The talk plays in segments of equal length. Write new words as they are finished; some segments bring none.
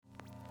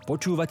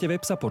Počúvate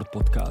Websupport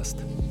podcast.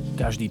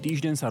 Každý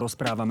týždeň sa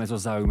rozprávame so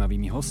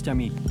zaujímavými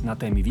hostiami na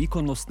témy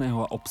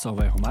výkonnostného a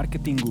obsahového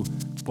marketingu,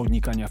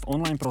 podnikania v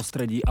online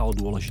prostredí a o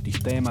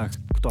dôležitých témach,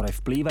 ktoré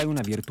vplývajú na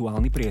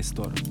virtuálny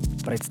priestor.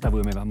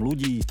 Predstavujeme vám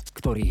ľudí,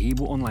 ktorí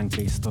hýbu online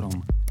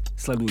priestorom.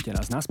 Sledujte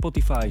nás na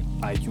Spotify,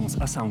 iTunes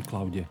a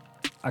Soundcloude.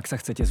 Ak sa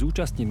chcete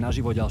zúčastniť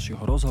naživo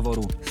ďalšieho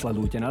rozhovoru,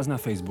 sledujte nás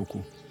na Facebooku.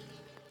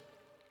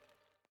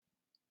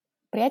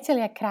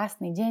 Priatelia,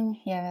 krásny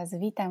deň. Ja vás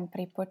vítam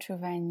pri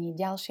počúvaní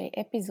ďalšej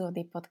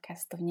epizódy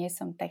podcastu Nie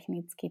som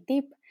technický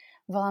typ.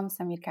 Volám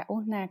sa Mirka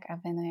Uhnák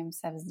a venujem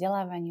sa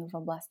vzdelávaniu v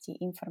oblasti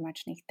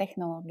informačných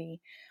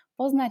technológií.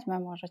 Poznať ma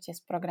môžete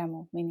z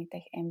programu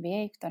Minitech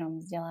MBA, v ktorom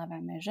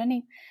vzdelávame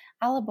ženy,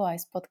 alebo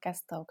aj z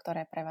podcastov,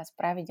 ktoré pre vás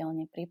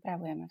pravidelne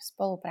pripravujeme v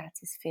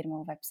spolupráci s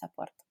firmou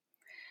Websupport.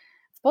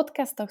 V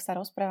podcastoch sa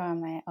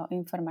rozprávame o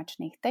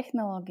informačných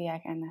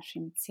technológiách a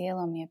našim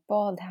cieľom je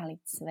poodhaliť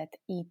svet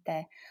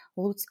IT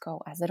ľudskou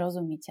a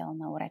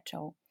zrozumiteľnou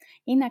rečou.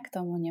 Inak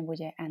tomu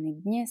nebude ani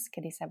dnes,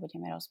 kedy sa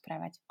budeme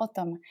rozprávať o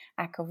tom,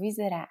 ako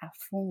vyzerá a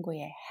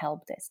funguje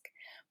Helpdesk.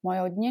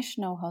 Mojou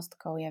dnešnou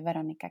hostkou je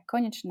Veronika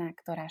Konečná,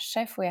 ktorá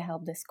šéfuje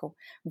Helpdesku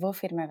vo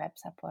firme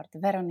Websupport.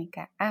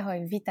 Veronika,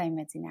 ahoj, vitaj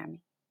medzi nami.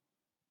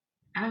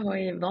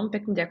 Ahoj, veľmi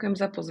pekne ďakujem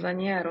za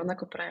pozvanie a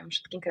rovnako prajem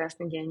všetkým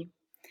krásny deň.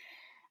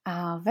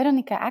 A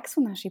Veronika, ak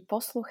sú naši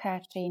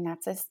poslucháči na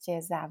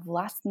ceste za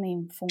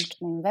vlastným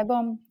funkčným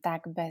webom,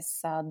 tak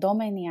bez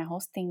domény a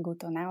hostingu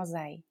to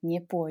naozaj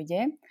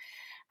nepôjde.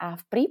 A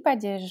v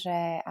prípade,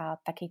 že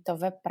takýto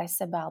web pre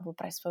seba alebo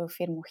pre svoju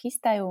firmu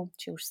chystajú,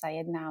 či už sa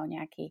jedná o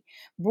nejaký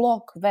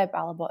blog, web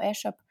alebo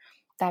eshop,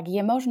 tak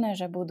je možné,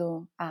 že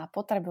budú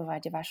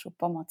potrebovať vašu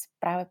pomoc.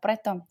 Práve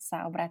preto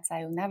sa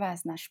obracajú na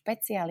vás, na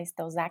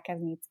špecialistov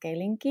zákazníckej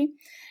linky.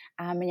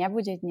 A mňa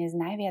bude dnes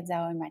najviac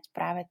zaujímať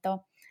práve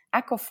to,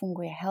 ako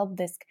funguje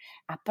Helpdesk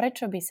a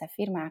prečo by sa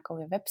firma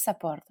ako je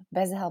Websupport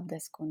bez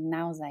Helpdesku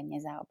naozaj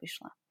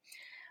nezaobišla.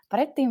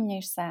 Predtým,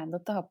 než sa do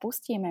toho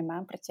pustíme,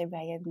 mám pre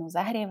teba jednu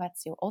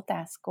zahrievaciu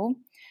otázku.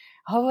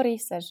 Hovorí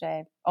sa,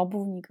 že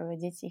obuvníkové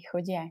deti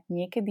chodia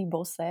niekedy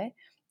bosé,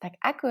 tak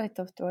ako je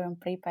to v tvojom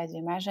prípade?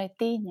 Máš aj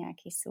ty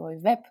nejaký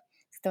svoj web,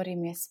 s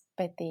ktorým je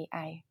spätý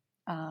aj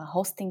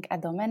hosting a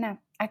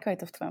doména? Ako je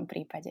to v tvojom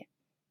prípade?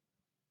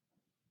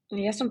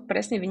 Ja som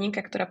presne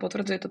výnimka, ktorá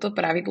potvrdzuje toto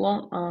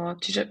pravidlo,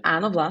 čiže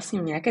áno,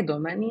 vlastním nejaké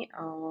domény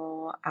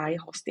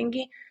aj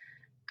hostingy,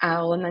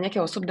 ale na nejaké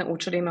osobné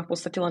účely mám v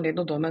podstate len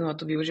jednu doménu a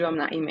to využívam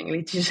na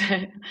e-maily,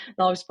 čiže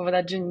dalo by sa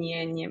povedať, že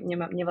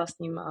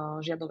nevlastním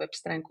žiadnu web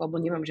stránku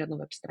alebo nemám žiadnu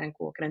web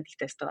stránku okrem tých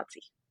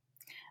testovacích.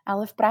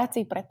 Ale v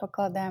práci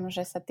predpokladám,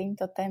 že sa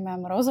týmto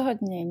témam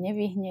rozhodne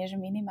nevyhneš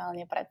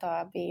minimálne preto,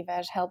 aby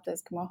váš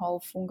helpdesk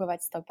mohol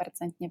fungovať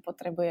 100%.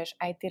 Potrebuješ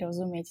aj ty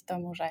rozumieť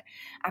tomu, že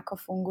ako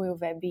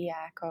fungujú weby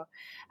a ako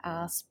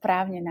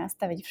správne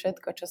nastaviť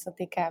všetko, čo sa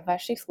týka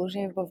vašich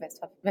služieb vo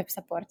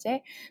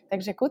Websupporte.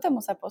 Takže ku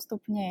tomu sa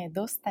postupne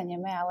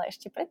dostaneme, ale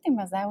ešte predtým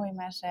ma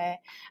zaujíma, že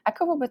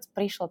ako vôbec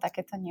prišlo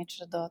takéto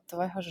niečo do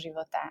tvojho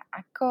života?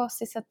 Ako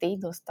si sa ty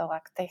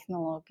dostala k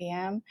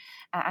technológiám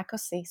a ako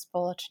si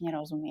spoločne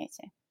rozumiete?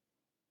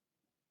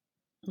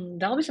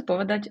 Dalo by sa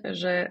povedať,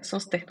 že som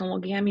s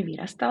technológiami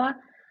vyrastala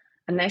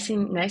a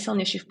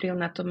najsilnejší vplyv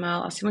na to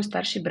mal asi môj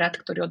starší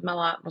brat, ktorý od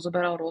mala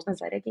rozoberal rôzne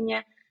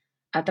zariadenia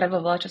a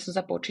trávil veľa času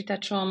za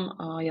počítačom.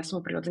 Ja som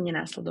ho prirodzene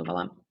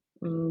následovala.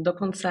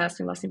 Dokonca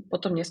sme vlastne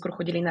potom neskôr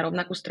chodili na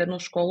rovnakú strednú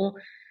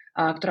školu,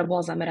 ktorá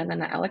bola zameraná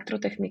na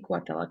elektrotechniku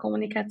a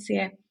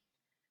telekomunikácie.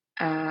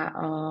 A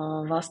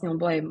vlastne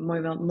on bol aj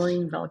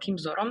môjim veľkým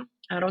vzorom.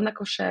 A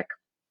rovnako však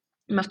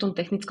ma v tom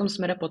technickom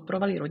smere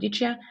podporovali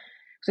rodičia,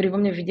 ktorí vo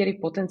mne videli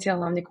potenciál,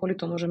 hlavne kvôli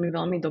tomu, že mi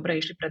veľmi dobre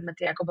išli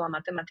predmety, ako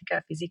bola matematika,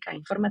 fyzika,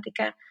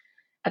 informatika.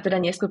 A teda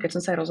neskôr, keď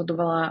som sa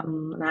rozhodovala,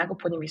 na ako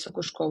pôjdem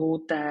vysokú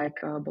školu,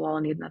 tak bola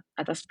len jedna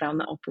a tá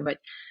správna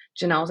odpoveď.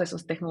 Že naozaj som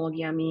s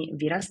technológiami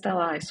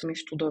vyrastala, aj som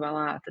ich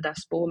študovala a teda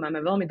spolu máme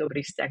veľmi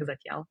dobrý vzťah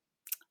zatiaľ.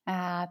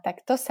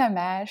 Tak to sa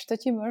máš, to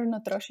ti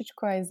možno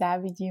trošičku aj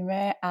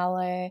závidíme,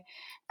 ale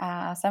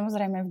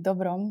samozrejme v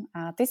dobrom.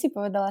 A ty si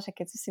povedala, že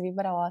keď si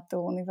vybrala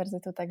tú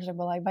univerzitu, takže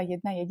bola iba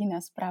jedna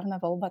jediná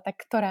správna voľba, tak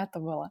ktorá to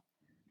bola?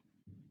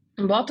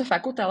 Bola to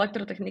fakulta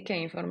elektrotechniky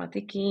a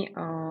informatiky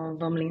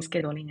v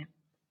Mlynskej doline.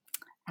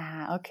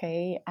 OK.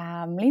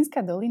 A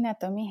Mlynská dolina,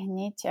 to mi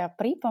hneď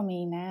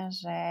pripomína,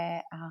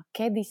 že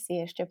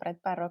kedysi ešte pred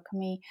pár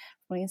rokmi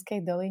v Mlynskej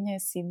doline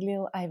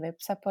sídlil aj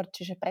Websupport,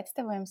 čiže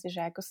predstavujem si,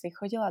 že ako si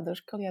chodila do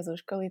školy a zo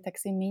školy, tak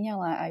si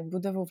míňala aj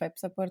budovu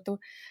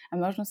Websupportu a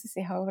možno si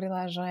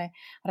hovorila, že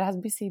raz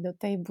by si do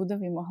tej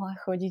budovy mohla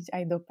chodiť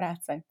aj do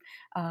práce.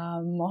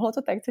 A mohlo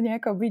to takto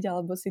nejako byť,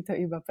 alebo si to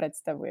iba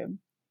predstavujem?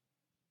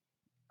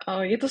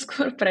 Je to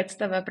skôr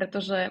predstava,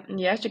 pretože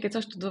ja ešte keď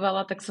som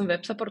študovala, tak som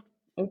Websupport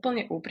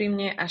úplne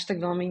úprimne až tak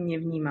veľmi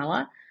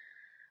nevnímala.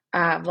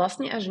 A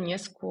vlastne až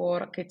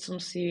neskôr, keď som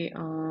si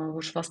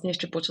už vlastne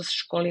ešte počas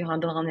školy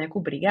hľadala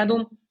nejakú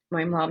brigádu,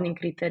 mojim hlavným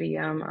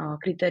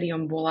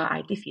kritériom bola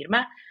IT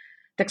firma,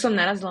 tak som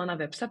narazila na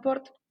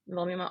Websupport.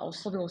 veľmi ma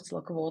oslovil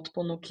celkovo od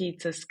ponuky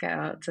cez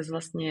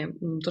vlastne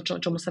to,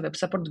 čomu sa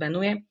Websupport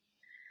venuje.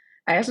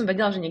 A ja som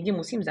vedela, že niekde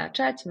musím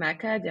začať,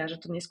 makať a že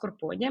to neskôr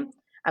pôjde.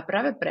 A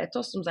práve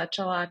preto som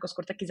začala ako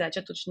skôr taký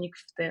začiatočník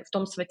v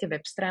tom svete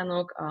web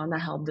stránok na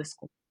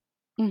Helpdesku.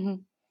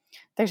 Mm-hmm.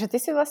 Takže ty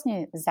si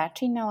vlastne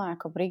začínala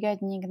ako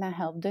brigádník na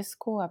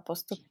Helpdesku a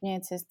postupne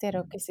cez tie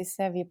roky si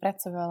sa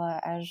vypracovala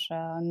až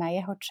na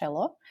jeho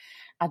čelo.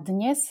 A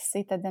dnes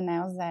si teda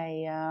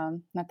naozaj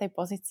na tej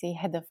pozícii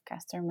Head of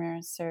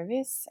Customer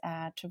Service,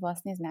 a čo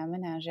vlastne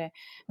znamená, že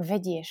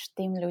vedieš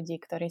tým ľudí,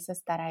 ktorí sa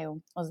starajú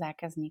o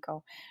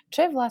zákazníkov. Čo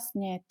je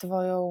vlastne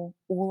tvojou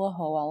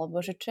úlohou, alebo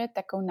že čo je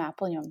takou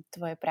náplňou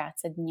tvojej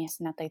práce dnes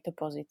na tejto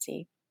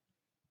pozícii?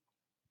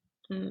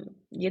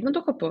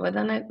 Jednoducho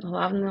povedané,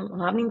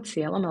 hlavným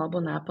cieľom alebo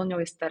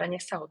náplňou je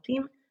staranie sa o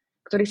tým,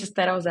 ktorý sa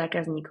stará o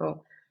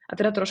zákazníkov. A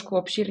teda trošku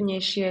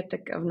obšírnejšie,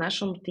 tak v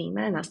našom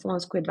týme na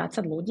Slovensku je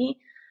 20 ľudí,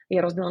 je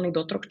rozdelený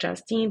do 3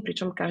 častí,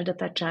 pričom každá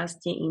tá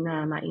časť je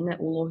iná, má iné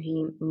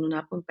úlohy, inú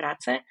náplň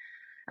práce.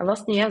 A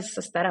vlastne ja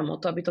sa starám o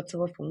to, aby to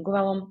celé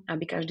fungovalo,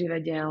 aby každý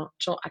vedel,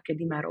 čo a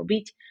kedy má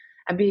robiť,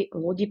 aby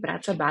ľudí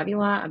práca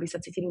bavila, aby sa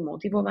cítili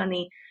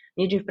motivovaní,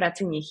 nič v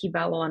práci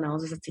nechýbalo a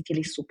naozaj sa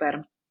cítili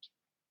super.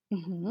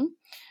 Uh-huh.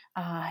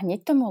 A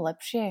hneď tomu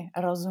lepšie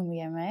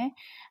rozumieme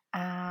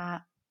a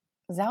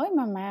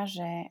zaujíma ma,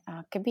 že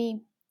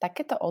keby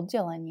takéto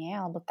oddelenie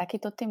alebo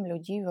takýto tým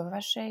ľudí vo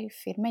vašej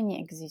firme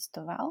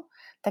neexistoval,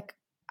 tak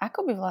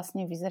ako by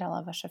vlastne vyzerala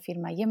vaša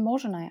firma? Je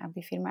možné,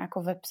 aby firma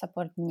ako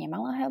Websupport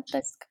nemala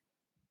Helpdesk?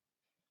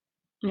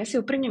 Ja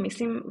si úprimne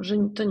myslím, že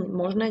to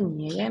možné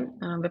nie je.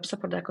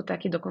 Websupport ako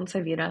taký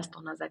dokonca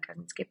vyrástol na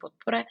zákazníckej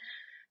podpore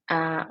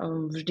a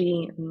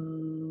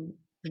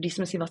vždy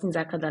sme si vlastne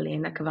zakladali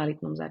aj na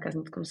kvalitnom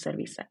zákazníckom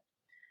servise.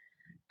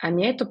 A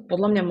nie je to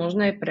podľa mňa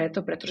možné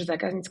pretože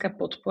zákaznícka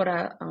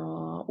podpora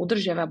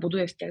udržiava,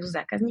 buduje vzťah so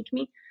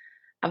zákazníkmi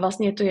a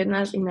vlastne je to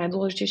jedna z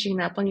najdôležitejších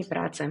náplní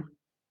práce.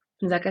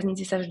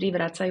 Zákazníci sa vždy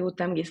vracajú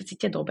tam, kde sa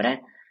cítia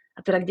dobre a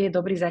teda kde je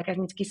dobrý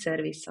zákaznícky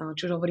servis,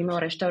 či už hovoríme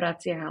o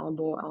reštauráciách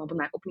alebo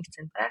nákupných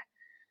centrách.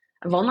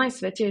 A v online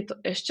svete je to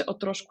ešte o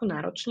trošku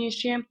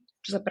náročnejšie,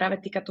 čo sa práve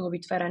týka toho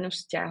vytvárania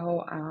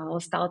vzťahov, ale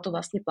stále to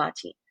vlastne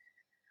platí.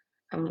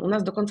 U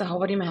nás dokonca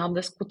hovoríme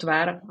Helpdesku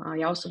tvár,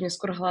 ja osobne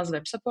skôr hlas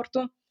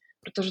Websupportu,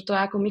 pretože to,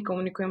 ako my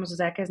komunikujeme so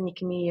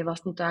zákazníkmi, je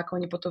vlastne to, ako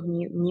oni potom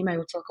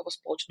vnímajú celkovo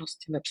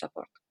spoločnosť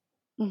Websupport.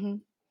 Uh-huh.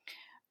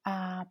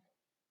 A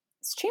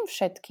s čím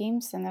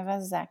všetkým sa na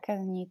vás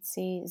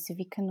zákazníci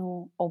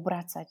zvyknú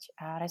obracať?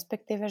 A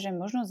respektíve, že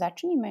možno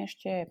začneme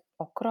ešte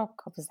o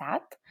krok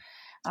vzad,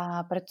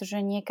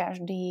 pretože nie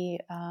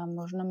každý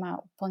možno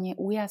má úplne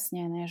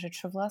ujasnené, že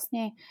čo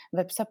vlastne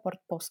Websupport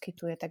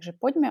poskytuje. Takže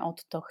poďme od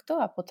tohto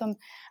a potom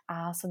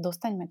sa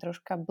dostaňme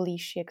troška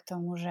bližšie k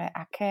tomu, že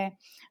aké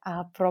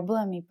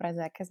problémy pre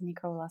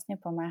zákazníkov vlastne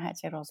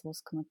pomáhate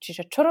rozlúsknuť.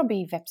 Čiže čo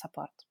robí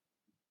Websupport?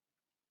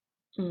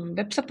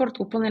 Websupport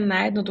úplne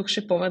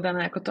najjednoduchšie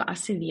povedané, ako to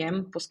asi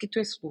viem,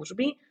 poskytuje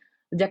služby,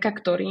 vďaka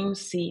ktorým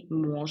si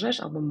môžeš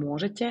alebo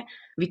môžete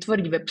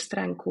vytvoriť web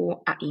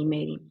stránku a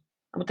e-maily.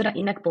 Alebo teda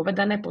inak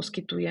povedané,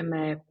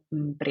 poskytujeme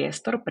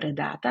priestor pre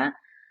dáta,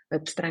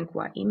 web stránku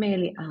a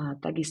e-maily a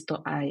takisto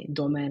aj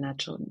doména,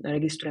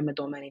 registrujeme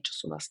domény, čo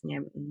sú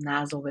vlastne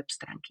názov web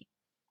stránky.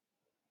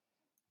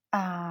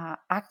 A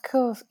ak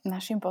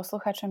našim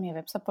poslucháčom je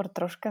Websupport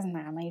troška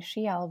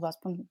známejší alebo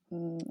aspoň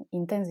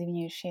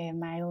intenzívnejšie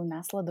majú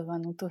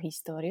nasledovanú tú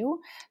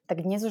históriu,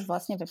 tak dnes už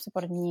vlastne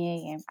Websupport nie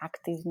je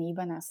aktívny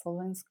iba na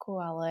Slovensku,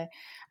 ale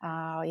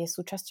je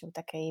súčasťou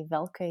takej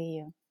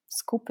veľkej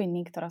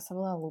skupiny, ktorá sa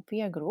volá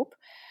Lupia Group.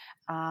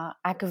 A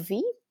ak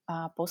vy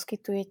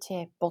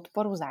poskytujete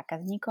podporu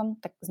zákazníkom,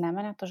 tak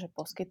znamená to, že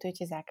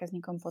poskytujete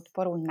zákazníkom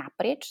podporu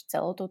naprieč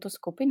celou touto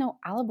skupinou,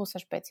 alebo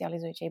sa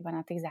špecializujete iba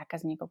na tých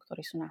zákazníkov,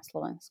 ktorí sú na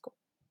Slovensku?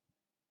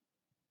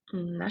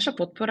 Naša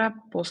podpora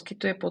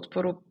poskytuje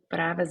podporu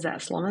práve za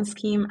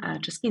slovenským a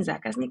českým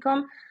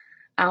zákazníkom,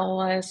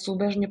 ale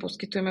súbežne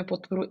poskytujeme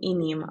podporu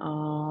iným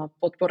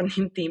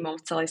podporným tímom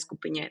v celej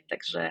skupine.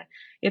 Takže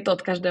je to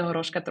od každého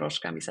rožka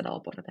troška, by sa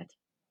dalo povedať.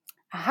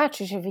 Aha,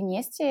 čiže vy nie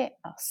ste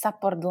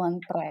support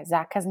len pre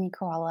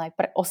zákazníkov, ale aj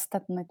pre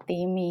ostatné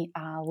týmy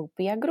a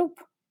Lupia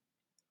Group?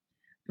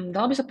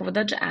 Dalo by sa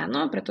povedať, že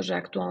áno, pretože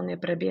aktuálne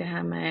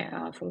prebiehame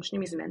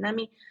funkčnými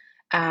zmenami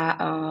a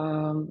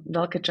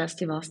veľké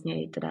časti vlastne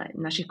teda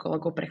našich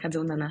kolegov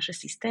prechádzajú na naše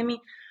systémy,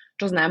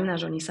 čo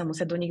znamená, že oni sa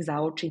musia do nich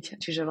zaučiť,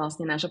 čiže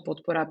vlastne naša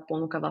podpora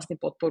ponúka vlastne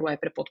podporu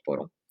aj pre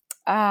podporu.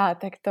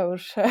 Tak to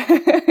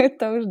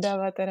už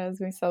dáva teraz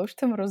zmysel, už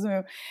tomu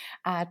rozumiem.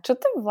 A čo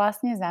to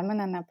vlastne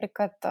znamená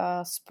napríklad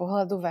z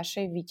pohľadu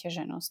vašej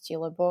vyťaženosti?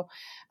 Lebo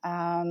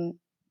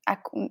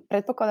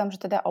predpokladám,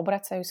 že teda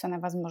obracajú sa na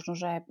vás možno,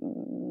 že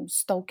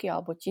stovky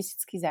alebo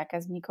tisícky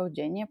zákazníkov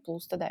denne,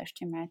 plus teda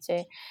ešte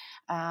máte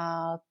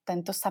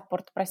tento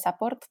support pre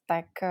support,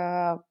 tak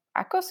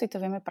ako si to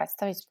vieme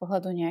predstaviť z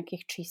pohľadu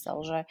nejakých čísel,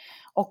 že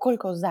o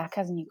koľko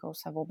zákazníkov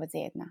sa vôbec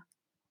jedná?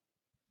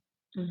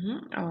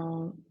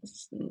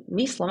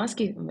 My,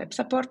 slovenský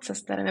Websupport, sa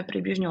staráme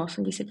približne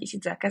 80 000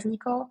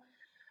 zákazníkov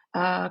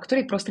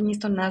ktorí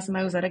prostredníctvom nás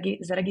majú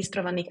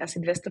zaregistrovaných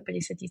asi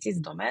 250,000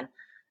 domén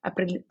a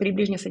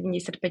približne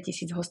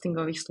 75,000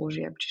 hostingových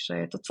služieb, čiže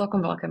je to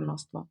celkom veľké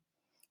množstvo.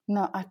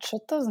 No a čo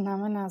to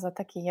znamená za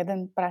taký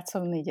jeden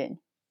pracovný deň?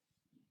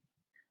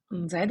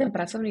 Za jeden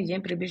pracovný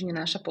deň približne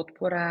naša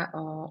podpora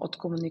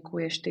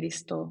odkomunikuje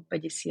 450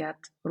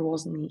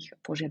 rôznych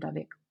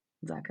požiadaviek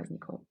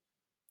zákazníkov.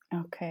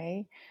 OK,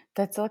 to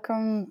je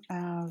celkom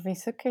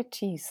vysoké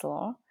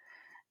číslo.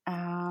 A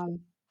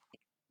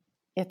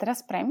ja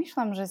teraz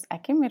premýšľam, že s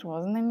akými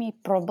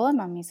rôznymi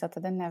problémami sa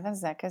teda na vás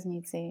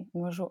zákazníci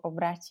môžu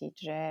obrátiť,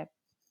 že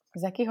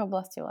z akých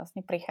oblastí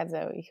vlastne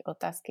prichádzajú ich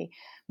otázky.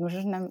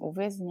 Môžeš nám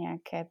uviesť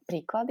nejaké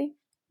príklady?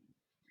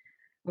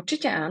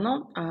 Určite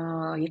áno.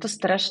 Je to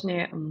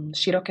strašne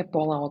široké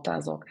pole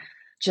otázok.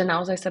 Čiže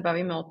naozaj sa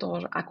bavíme o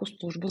toho, že akú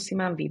službu si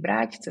mám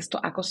vybrať, cez to,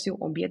 ako si ju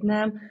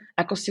objednám,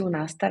 ako si ju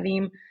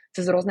nastavím,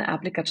 cez rôzne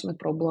aplikačné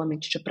problémy,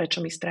 čiže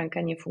prečo mi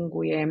stránka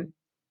nefunguje.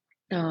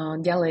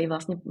 Ďalej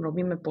vlastne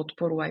robíme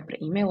podporu aj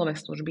pre e-mailové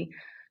služby,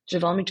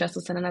 čiže veľmi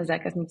často sa na nás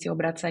zákazníci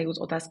obracajú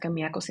s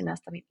otázkami, ako si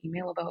nastavím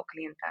e-mailového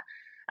klienta,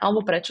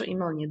 alebo prečo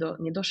e-mail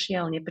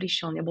nedošiel,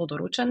 neprišiel, nebol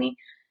doručený.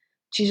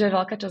 Čiže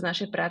veľká časť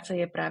našej práce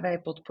je práve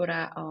aj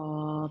podpora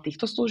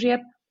týchto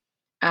služieb,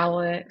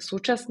 ale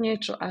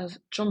súčasne,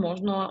 čo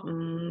možno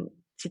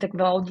si tak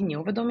veľa ľudí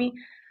neuvedomí,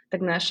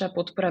 tak naša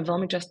podpora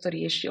veľmi často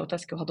rieši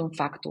otázky ohľadom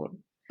faktúr.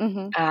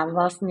 Uh-huh. A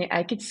vlastne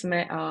aj keď sme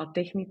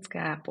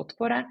technická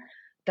podpora,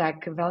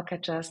 tak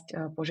veľká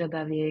časť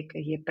požiadaviek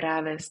je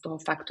práve z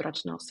toho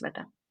fakturačného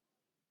sveta.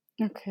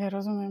 Ok,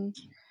 rozumiem.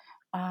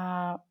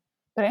 A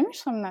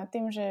premýšľam nad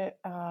tým, že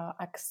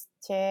ak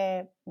ste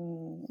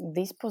v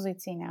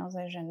dispozícii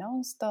naozaj, že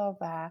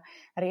non-stop a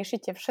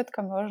riešite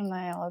všetko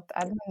možné od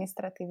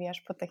administratívy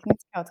až po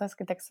technické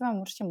otázky, tak sa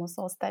vám určite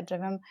muselo stať, že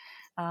vám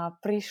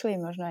prišli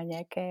možno aj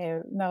nejaké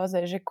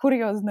naozaj, že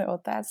kuriózne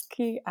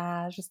otázky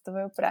a že s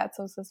tvojou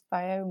prácou sa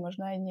spájajú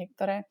možno aj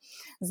niektoré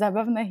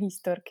zábavné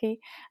historky.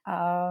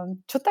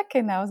 Čo také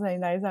naozaj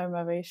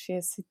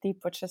najzaujímavejšie si ty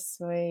počas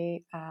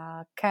svojej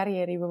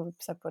kariéry vo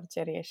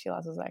Websupporte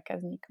riešila so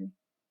zákazníkmi?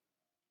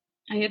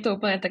 A je to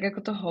úplne tak, ako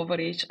to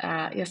hovoríš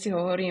a ja si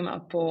hovorím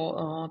po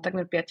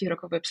takmer 5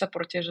 rokoch v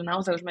Websupporte, že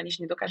naozaj už ma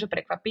nič nedokáže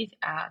prekvapiť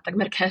a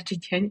takmer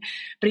každý deň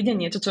príde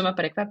niečo, čo ma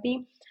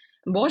prekvapí.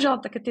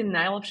 Bohužiaľ, také tie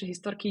najlepšie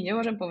historky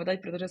nemôžem povedať,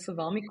 pretože sú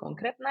veľmi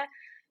konkrétne,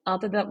 ale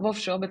teda vo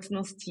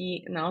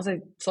všeobecnosti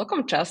naozaj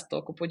celkom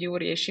často ku podivu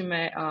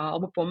riešime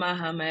alebo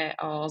pomáhame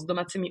s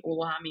domácimi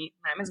úlohami,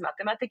 najmä z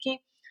matematiky.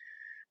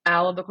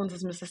 Ale dokonca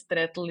sme sa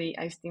stretli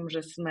aj s tým,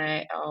 že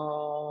sme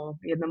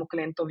jednému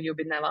klientovi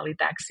objednávali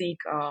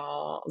taxík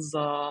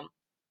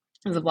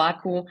z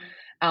vlaku,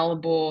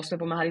 alebo sme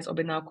pomáhali s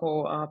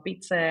objednávkou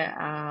pizze,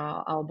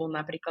 alebo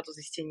napríklad so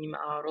zistením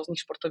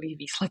rôznych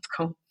športových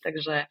výsledkov.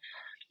 Takže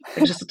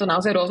sú to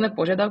naozaj rôzne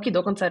požiadavky.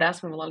 Dokonca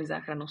raz sme volali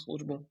záchrannú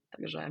službu.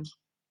 Takže...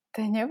 To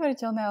je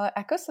neuveriteľné, ale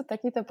ako sa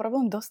takýto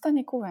problém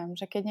dostane ku vám?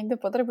 Že keď niekto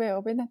potrebuje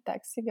objednať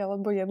taxík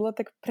alebo jedlo,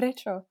 tak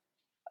prečo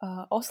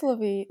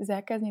osloví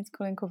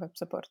zákaznícku linku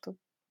Websupportu?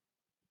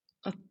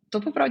 To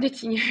popravde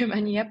ti neviem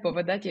ani ja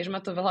povedať, tiež ma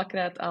to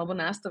veľakrát, alebo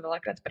nás to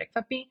veľakrát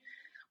prekvapí.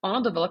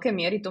 Ono do veľkej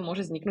miery to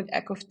môže vzniknúť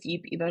ako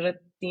vtip, iba že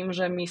tým,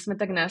 že my sme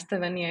tak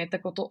nastavení aj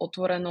takouto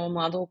otvorenou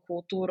mladou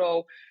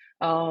kultúrou,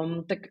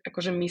 tak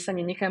akože my sa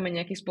nenecháme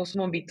nejakým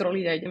spôsobom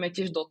vytroliť a ideme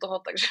tiež do toho,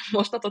 takže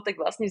možno to tak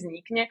vlastne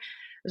vznikne,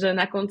 že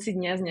na konci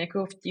dňa z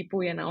nejakého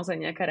vtipu je naozaj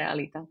nejaká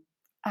realita.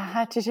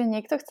 Aha, čiže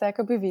niekto chce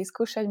akoby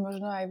vyskúšať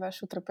možno aj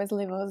vašu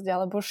trpezlivosť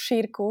alebo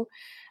šírku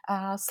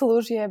a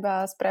služieb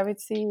a spraviť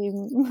si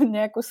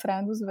nejakú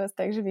srandu z vás,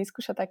 takže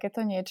vyskúša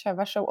takéto niečo a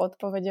vašou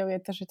odpoveďou je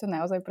to, že to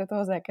naozaj pre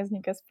toho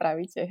zákazníka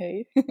spravíte,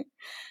 hej?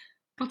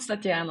 V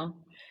podstate áno.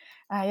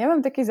 A ja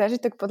mám taký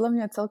zážitok, podľa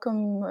mňa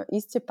celkom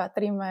iste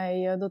patrím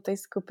aj do tej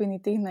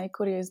skupiny tých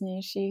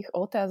najkurióznejších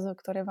otázok,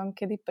 ktoré vám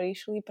kedy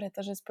prišli,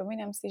 pretože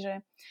spomínam si, že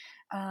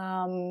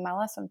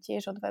mala som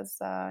tiež od vás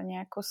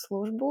nejakú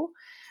službu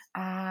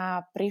a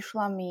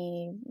prišla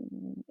mi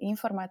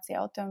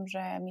informácia o tom, že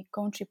mi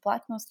končí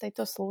platnosť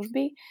tejto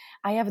služby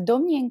a ja v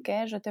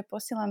domnienke, že to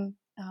posielam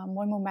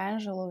môjmu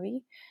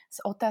manželovi s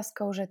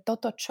otázkou, že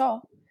toto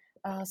čo?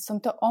 Som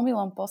to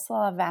omylom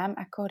poslala vám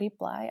ako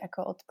reply,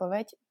 ako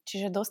odpoveď,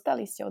 čiže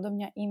dostali ste odo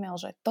mňa e-mail,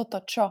 že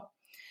toto čo?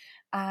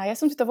 A ja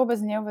som si to vôbec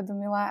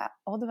neuvedomila.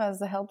 Od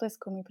vás z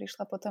Helpdesku mi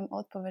prišla potom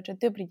odpoveď,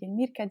 že dobrý deň,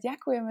 Mirka,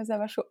 ďakujeme za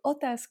vašu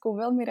otázku,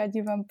 veľmi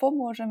radi vám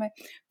pomôžeme.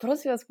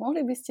 Prosím vás,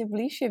 mohli by ste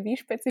bližšie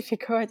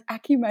vyšpecifikovať,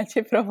 aký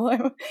máte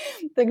problém.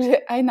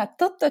 Takže aj na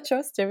toto,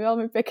 čo ste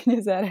veľmi pekne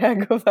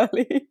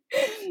zareagovali.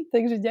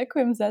 Takže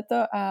ďakujem za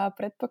to a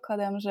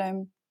predpokladám,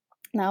 že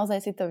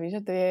naozaj si to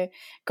vyžaduje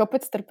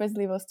kopec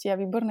trpezlivosti a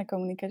výborné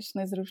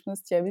komunikačné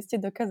zručnosti, aby ste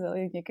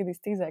dokázali niekedy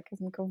z tých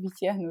zákazníkov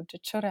vytiahnuť, že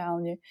čo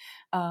reálne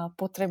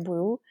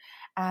potrebujú.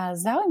 A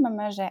zaujíma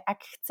ma, že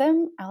ak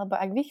chcem, alebo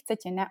ak vy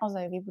chcete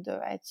naozaj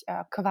vybudovať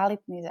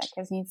kvalitný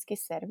zákaznícky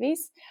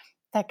servis,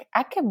 tak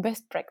aké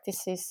best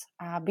practices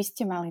by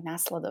ste mali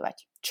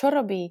nasledovať? Čo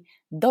robí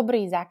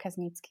dobrý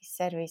zákaznícky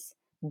servis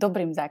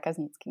dobrým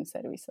zákazníckym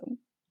servisom?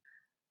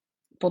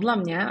 Podľa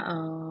mňa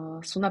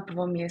sú na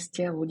prvom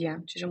mieste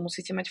ľudia. Čiže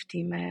musíte mať v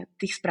tíme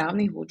tých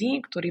správnych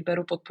ľudí, ktorí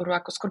berú podporu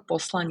ako skôr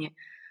poslanie.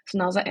 Sú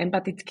naozaj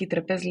empatickí,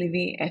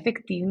 trpezliví,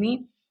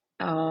 efektívni.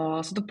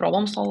 Sú to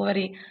problem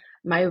solvery,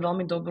 majú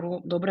veľmi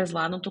dobre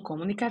zvládnutú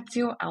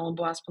komunikáciu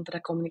alebo aspoň teda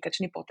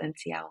komunikačný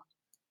potenciál.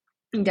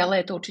 Ďalej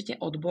je to určite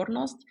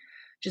odbornosť,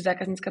 že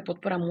zákaznícka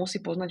podpora musí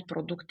poznať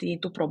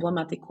produkty, tú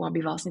problematiku,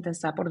 aby vlastne ten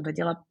support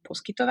vedela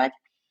poskytovať.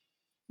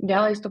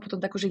 Ďalej je to potom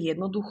takú, že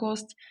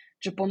jednoduchosť,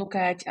 že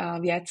ponúkať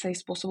viacej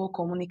spôsobov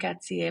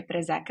komunikácie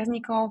pre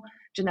zákazníkov,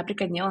 že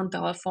napríklad nielen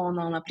telefón,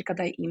 ale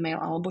napríklad aj e-mail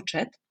alebo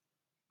chat.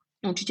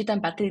 Určite tam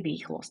patrí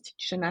rýchlosť,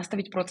 čiže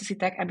nastaviť procesy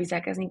tak, aby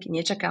zákazník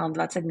nečakal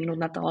 20 minút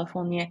na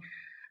telefóne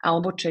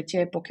alebo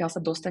čete, pokiaľ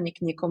sa dostane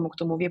k niekomu,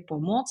 kto mu vie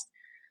pomôcť.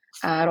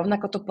 A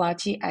rovnako to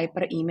platí aj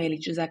pre e-maily,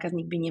 čiže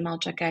zákazník by nemal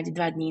čakať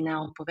 2 dní na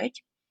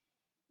odpoveď.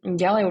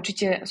 Ďalej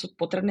určite sú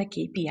potrebné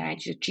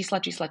KPI, čiže čísla,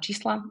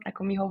 ako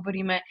my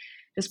hovoríme,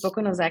 že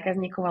spokojnosť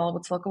zákazníkov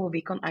alebo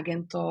celkový výkon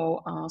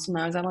agentov sú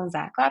naozaj len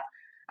základ,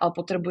 ale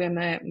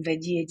potrebujeme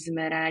vedieť,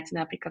 zmerať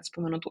napríklad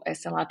spomenutú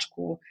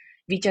SLAčku,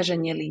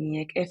 vyťaženie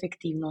liniek,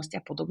 efektívnosť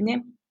a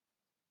podobne.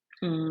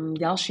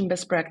 Ďalším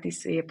best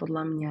practice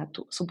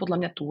sú podľa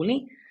mňa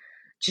túly,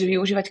 čiže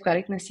využívať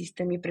kvalitné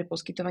systémy pre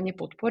poskytovanie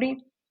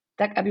podpory,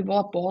 tak aby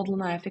bola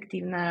pohodlná a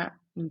efektívna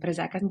pre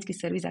zákaznícky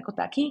servis ako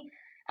taký,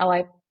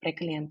 ale aj pre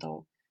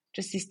klientov.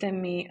 Čiže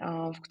systémy,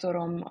 v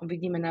ktorom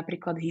vidíme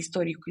napríklad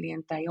históriu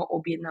klienta, jeho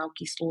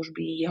objednávky,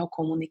 služby, jeho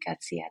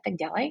komunikácie a tak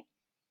ďalej.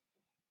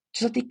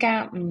 Čo sa týka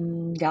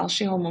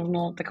ďalšieho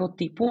možno takého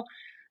typu,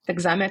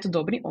 tak za mňa je to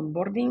dobrý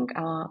onboarding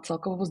a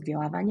celkovo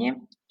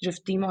vzdelávanie, že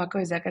v tímoch,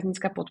 ako je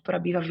zákaznícka podpora,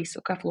 býva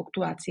vysoká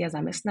fluktuácia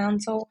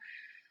zamestnancov.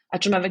 A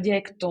čo ma vedie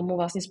aj k tomu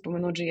vlastne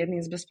spomenúť, že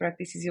jedným z best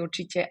practices je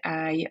určite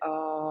aj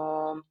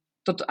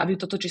aby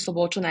toto číslo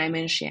bolo čo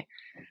najmenšie.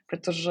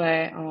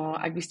 Pretože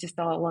ak by ste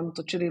stále len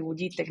točili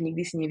ľudí, tak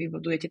nikdy si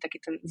nevybudujete taký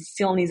ten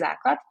silný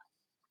základ.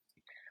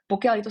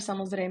 Pokiaľ je to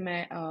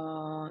samozrejme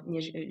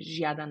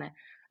žiadané.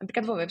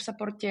 Napríklad vo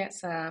Websupporte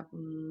sa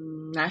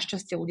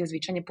našťastie ľudia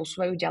zvyčajne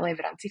posúvajú ďalej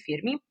v rámci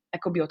firmy,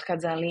 ako by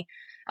odchádzali,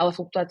 ale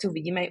fluktuáciu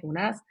vidíme aj u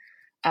nás.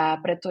 A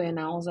preto je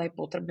naozaj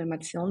potrebné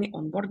mať silný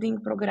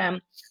onboarding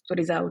program,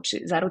 ktorý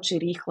zaručí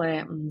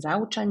rýchle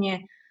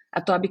zaučanie a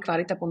to, aby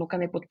kvalita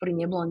ponúkanej podpory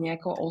nebola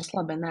nejako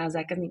oslabená a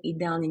zákazník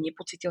ideálne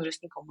nepocítil, že s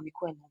ním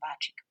komunikuje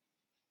nováčik.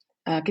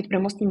 Keď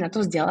premostím na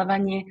to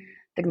vzdelávanie,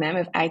 tak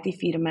najmä v IT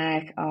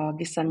firmách,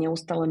 kde sa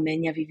neustále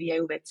menia,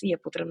 vyvíjajú veci, je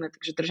potrebné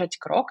takže držať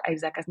krok aj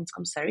v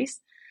zákazníckom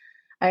service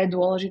a je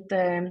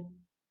dôležité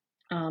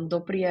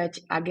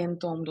dopriať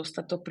agentom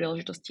dostatok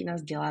príležitostí na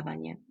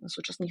vzdelávanie.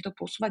 Súčasne ich to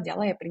posúvať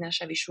ďalej a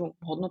prináša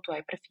vyššiu hodnotu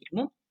aj pre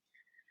firmu.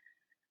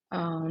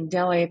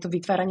 Ďalej je to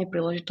vytváranie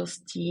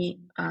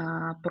príležitostí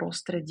a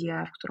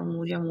prostredia, v ktorom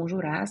ľudia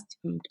môžu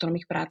rásť, v ktorom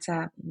ich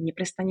práca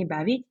neprestane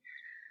baviť.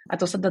 A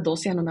to sa dá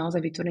dosiahnuť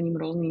naozaj vytvorením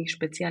rôznych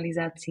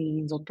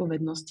špecializácií,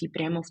 zodpovedností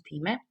priamo v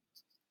tíme.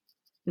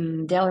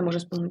 Ďalej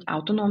môže spomenúť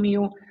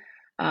autonómiu,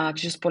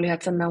 čiže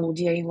spoliehať sa na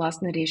ľudí a ich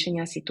vlastné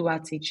riešenia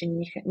situácií,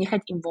 čiže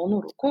nechať im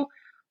voľnú ruku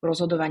v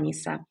rozhodovaní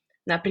sa.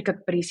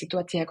 Napríklad pri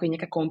situácii, ako je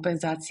nejaká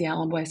kompenzácia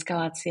alebo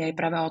eskalácia, aj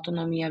práve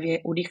autonómia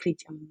vie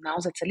urýchliť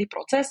naozaj celý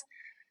proces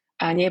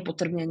a nie je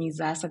potrebný ani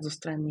zásah zo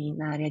strany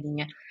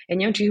nariadenia. Ja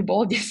neviem, či ich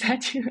bolo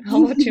 10,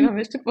 alebo či mám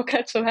ešte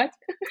pokračovať,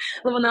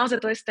 lebo naozaj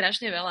to je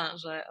strašne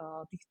veľa, že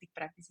tých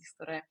practices,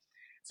 ktoré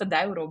sa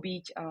dajú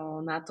robiť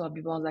na to,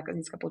 aby bola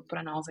zákaznícka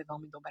podpora naozaj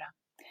veľmi dobrá.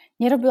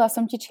 Nerobila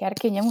som ti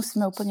čiarky,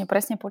 nemusíme úplne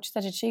presne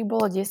počítať, že či ich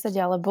bolo 10,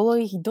 ale bolo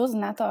ich dosť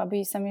na to,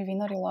 aby sa mi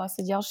vynorilo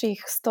asi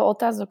ďalších 100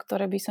 otázok,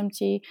 ktoré by som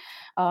ti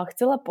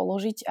chcela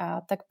položiť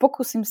a tak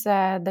pokúsim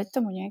sa dať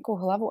tomu nejakú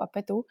hlavu a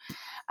petu.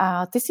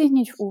 A ty si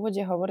hneď v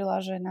úvode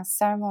hovorila, že na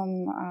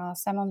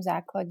samom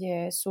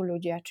základe sú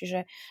ľudia,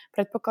 čiže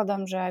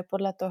predpokladám, že aj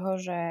podľa toho,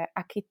 že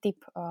aký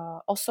typ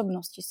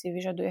osobnosti si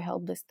vyžaduje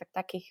Helpdesk, tak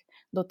takých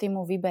do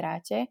týmu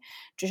vyberáte.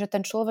 Čiže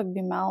ten človek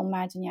by mal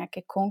mať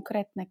nejaké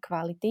konkrétne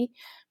kvality.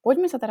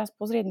 Poďme sa teraz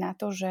pozrieť na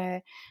to,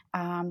 že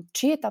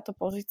či je táto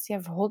pozícia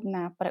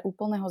vhodná pre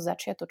úplného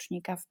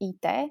začiatočníka v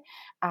IT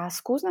a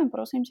skús nám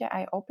prosím ťa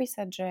aj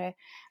opísať, že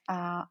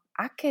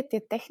aké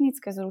tie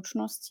technické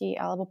zručnosti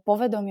alebo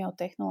povedomie o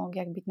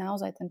technológiách by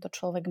naozaj tento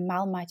človek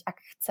mal mať, ak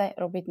chce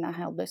robiť na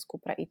Helpdesku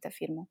pre IT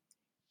firmu.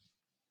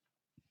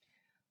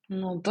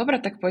 No dobre,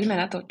 tak poďme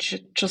na to.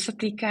 Čo sa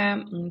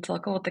týka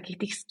celkovo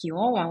takých tých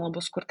skillov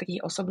alebo skôr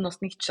takých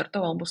osobnostných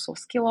črtov alebo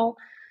soft skillov,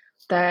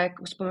 tak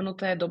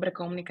spomenuté dobre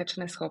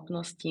komunikačné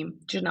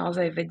schopnosti, čiže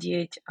naozaj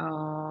vedieť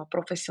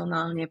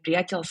profesionálne,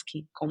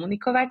 priateľsky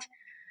komunikovať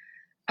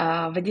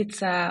a vedieť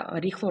sa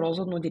rýchlo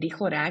rozhodnúť,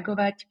 rýchlo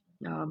reagovať,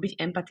 byť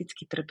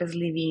empaticky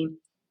trpezlivý,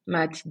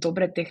 mať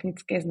dobré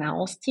technické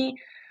znalosti,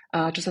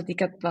 čo sa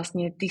týka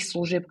vlastne tých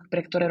služieb,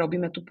 pre ktoré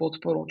robíme tú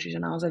podporu,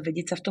 čiže naozaj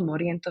vedieť sa v tom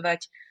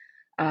orientovať,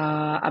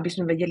 aby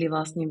sme vedeli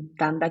vlastne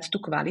tam dať tú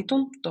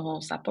kvalitu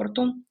toho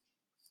supportu.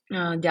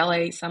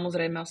 Ďalej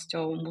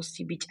samozrejmosťou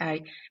musí byť aj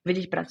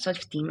vedieť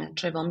pracovať v tíme,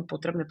 čo je veľmi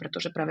potrebné,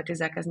 pretože práve tie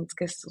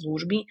zákaznícke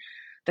služby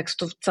tak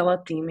sú to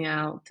celé týmy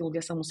a tí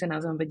ľudia sa musia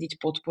navzájom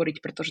vedieť podporiť,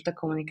 pretože tá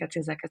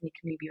komunikácia s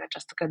zákazníkmi býva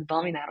častokrát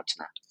veľmi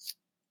náročná.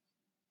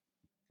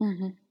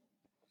 Uh-huh.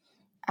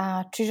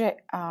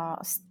 Čiže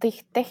z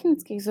tých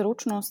technických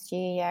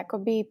zručností je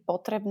akoby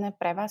potrebné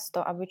pre vás to,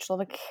 aby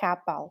človek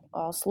chápal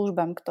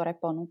službám, ktoré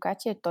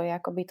ponúkate? To je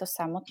akoby to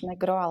samotné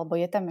gro, alebo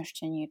je tam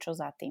ešte niečo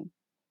za tým?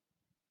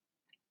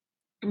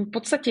 V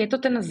podstate je to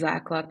ten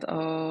základ.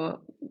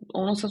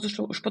 Ono sa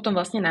už potom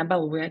vlastne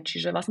nabaluje,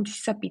 čiže vlastne ty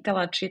si sa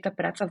pýtala, či je tá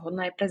práca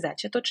vhodná aj pre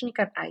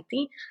začiatočníka v IT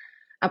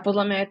a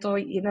podľa mňa je to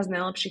jedna z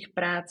najlepších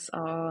prác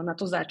na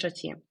to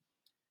začatie.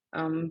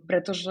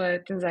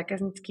 Pretože ten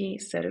zákaznícky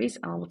servis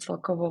alebo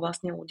celkovo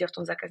vlastne ľudia v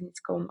tom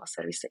zákazníckom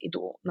servise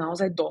idú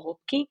naozaj do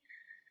hĺbky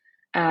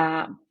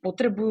a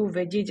potrebujú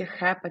vedieť a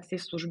chápať tie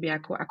služby,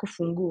 ako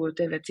fungujú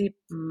tie veci,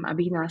 aby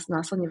ich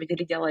následne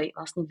vedeli ďalej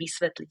vlastne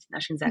vysvetliť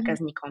našim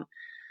zákazníkom.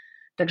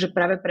 Takže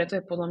práve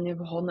preto je podľa mňa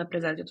vhodné pre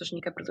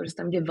začiatočníka, pretože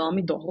sa tam ide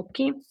veľmi do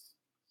hĺbky.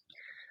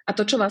 A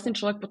to, čo vlastne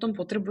človek potom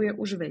potrebuje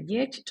už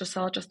vedieť, čo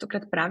sa ale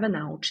častokrát práve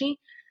naučí,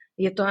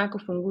 je to, ako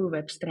fungujú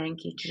web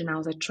stránky, čiže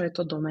naozaj, čo je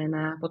to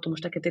doména, potom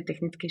už také tie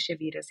technickejšie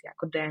výrazy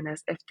ako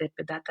DNS,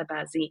 FTP,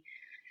 databázy.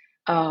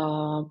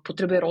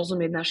 Potrebuje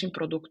rozumieť našim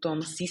produktom,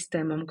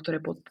 systémom,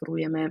 ktoré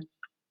podporujeme.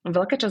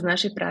 Veľká časť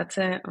našej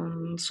práce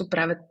sú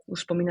práve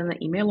už spomínané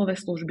e-mailové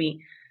služby,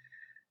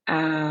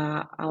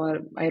 ale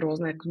aj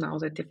rôzne ako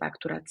naozaj tie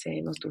fakturácie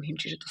jedno s druhým,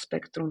 čiže to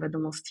spektrum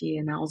vedomostí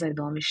je naozaj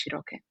veľmi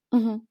široké.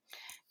 Uh-huh.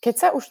 Keď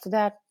sa už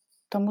teda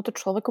tomuto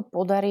človeku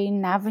podarí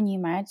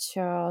navnímať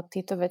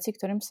tieto veci,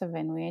 ktorým sa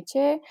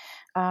venujete,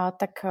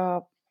 tak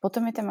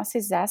potom je tam asi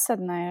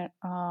zásadné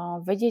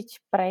vedieť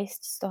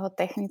prejsť z toho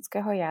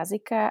technického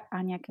jazyka a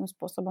nejakým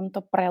spôsobom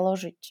to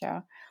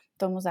preložiť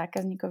tomu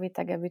zákazníkovi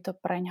tak, aby to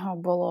pre ňoho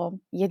bolo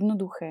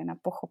jednoduché na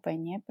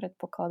pochopenie.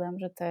 Predpokladám,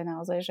 že to je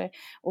naozaj, že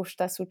už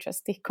tá súčasť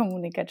tých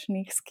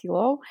komunikačných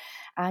skillov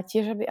a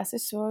tiež, aby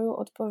asi svoju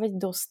odpoveď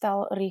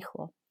dostal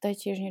rýchlo. To je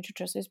tiež niečo,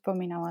 čo si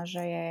spomínala,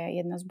 že je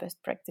jedna z best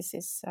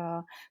practices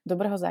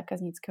dobrého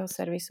zákazníckeho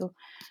servisu.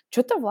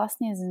 Čo to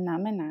vlastne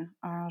znamená?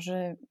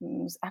 Že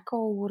s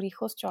akou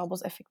rýchlosťou alebo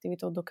s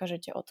efektivitou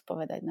dokážete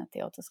odpovedať na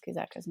tie otázky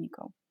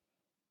zákazníkov?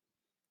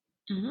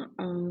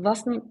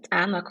 Vlastne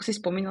áno, ako si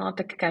spomínala,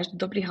 tak každý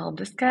dobrý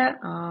helpdesker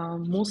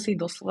musí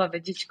doslova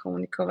vedieť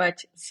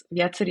komunikovať s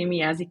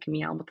viacerými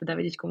jazykmi, alebo teda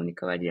vedieť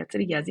komunikovať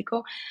viacerých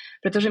jazykov,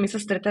 pretože my sa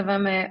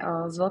stretávame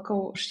s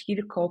veľkou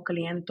šírkou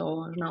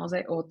klientov,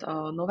 naozaj od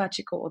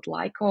nováčikov, od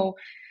lajkov,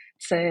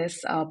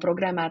 cez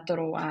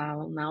programátorov a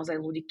naozaj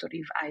ľudí,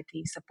 ktorí v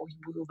IT sa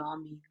pohybujú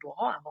veľmi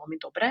dlho a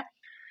veľmi dobre.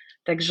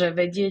 Takže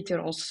vedieť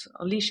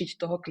rozlíšiť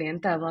toho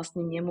klienta a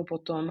vlastne nemu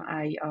potom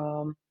aj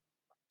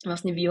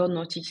vlastne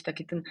vyhodnotiť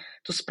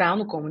tú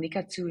správnu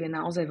komunikáciu je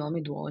naozaj veľmi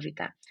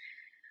dôležitá.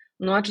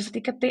 No a čo sa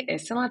týka tej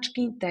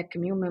SLAčky, tak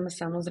my ju máme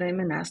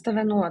samozrejme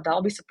nastavenú a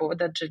dalo by sa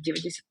povedať, že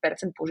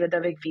 90%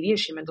 požiadaviek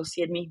vyriešime do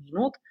 7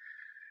 minút.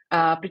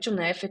 Pričom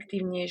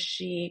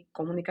najefektívnejší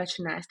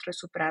komunikačný nástroj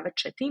sú práve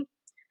chaty,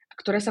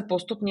 ktoré sa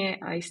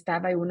postupne aj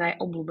stávajú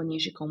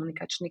najobľúbenejší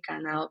komunikačný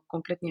kanál,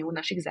 konkrétne u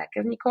našich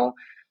zákazníkov,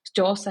 z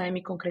čoho sa aj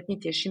my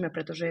konkrétne tešíme,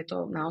 pretože je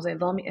to naozaj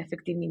veľmi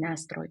efektívny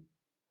nástroj.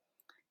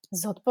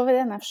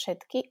 Zodpoveda na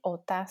všetky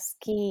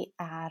otázky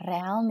a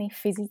reálny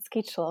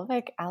fyzický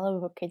človek,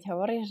 alebo keď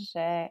hovoríš,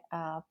 že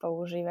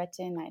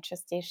používate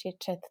najčastejšie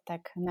chat,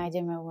 tak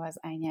nájdeme u vás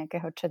aj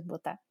nejakého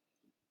chatbota?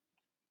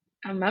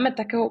 Máme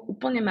takého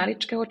úplne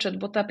maličkého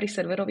chatbota pri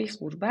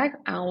serverových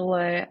službách,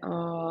 ale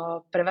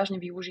neprevažne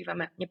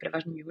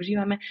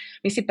využívame.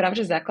 My si práve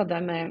že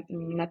zakladáme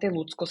na tej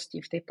ľudskosti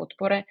v tej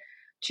podpore,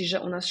 čiže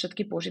u nás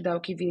všetky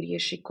požiadavky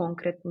vyrieši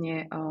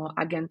konkrétne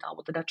agent,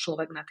 alebo teda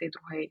človek na tej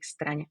druhej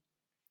strane.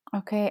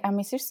 OK, a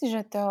myslíš si,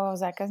 že to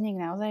zákazník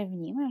naozaj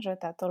vníma, že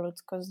táto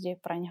ľudskosť je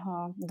pre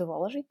ňoho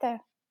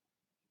dôležité?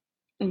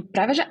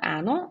 Práve, že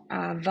áno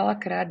a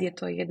veľakrát je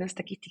to jeden z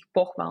takých tých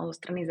pochvál zo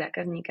strany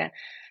zákazníka.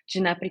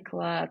 Čiže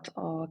napríklad,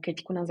 keď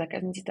ku nám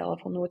zákazníci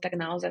telefonujú, tak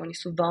naozaj oni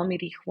sú veľmi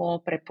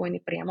rýchlo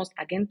prepojení priamo s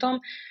agentom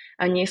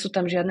a nie sú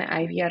tam žiadne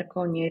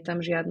IVR-ko, nie je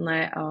tam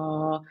žiadne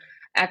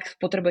ak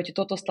potrebujete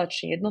toto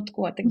stlačiť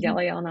jednotku a tak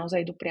ďalej, ale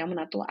naozaj idú priamo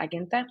na toho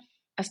agenta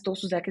a z toho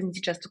sú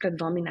zákazníci častokrát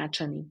veľmi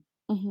nadšení.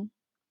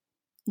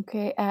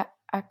 OK, a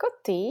ako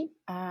ty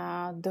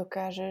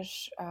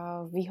dokážeš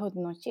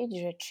vyhodnotiť,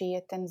 že či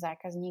je ten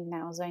zákazník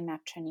naozaj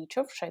nadšený?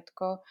 Čo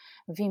všetko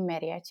vy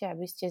meriate,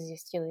 aby ste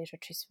zistili, že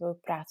či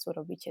svoju prácu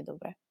robíte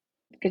dobre?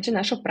 Keďže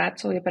našou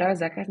prácou je práve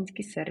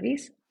zákaznícky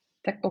servis,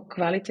 tak o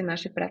kvalite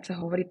našej práce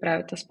hovorí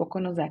práve tá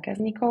spokojnosť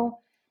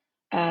zákazníkov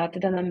a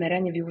teda na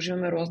meranie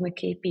využívame rôzne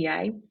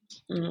KPI.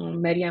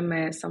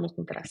 Meriame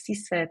samotný teraz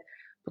CSAT,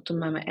 potom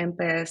máme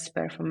NPS,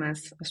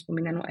 performance,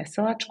 spomínanú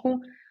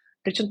SLAčku.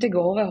 Pričom tie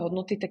goalové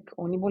hodnoty, tak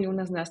oni boli u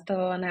nás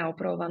nastavované a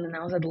opravované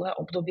naozaj dlhé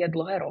obdobia,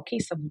 dlhé roky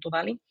sa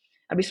budovali,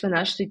 aby sme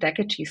našli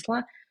také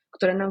čísla,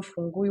 ktoré nám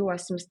fungujú a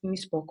sme s nimi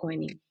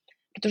spokojní.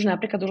 Pretože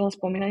napríklad už len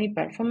spomínaný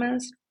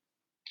performance,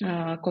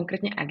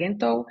 konkrétne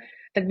agentov,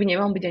 tak by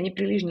nemal byť ani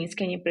príliš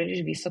nízky, ani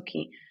príliš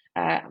vysoký.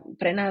 A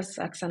pre nás,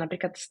 ak sa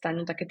napríklad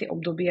stanú také tie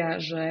obdobia,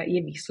 že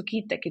je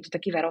vysoký, tak je to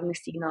taký varovný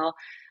signál,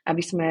 aby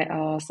sme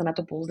sa na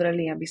to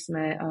pozreli, aby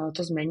sme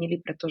to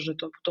zmenili, pretože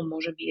to potom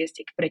môže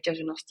viesť k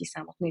preťaženosti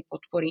samotnej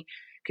podpory,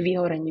 k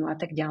vyhoreniu a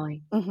tak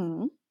ďalej.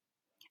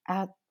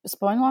 A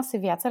spomenula si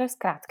viaceré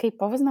skratky.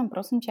 Povedz nám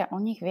prosím ťa o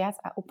nich viac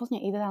a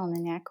úplne ideálne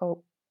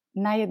nejakou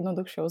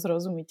najjednoduchšou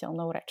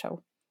zrozumiteľnou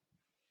rečou.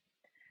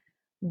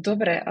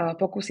 Dobre,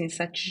 pokúsim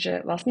sa.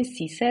 Čiže vlastne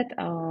CSAT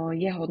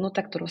je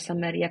hodnota, ktorou sa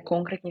meria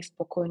konkrétne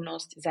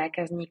spokojnosť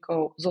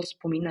zákazníkov so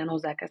spomínanou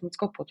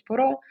zákazníckou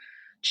podporou.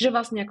 Čiže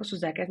vlastne ako sú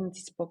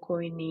zákazníci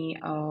spokojní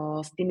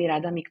s tými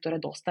radami, ktoré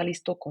dostali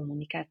s tou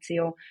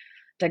komunikáciou.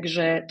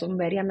 Takže to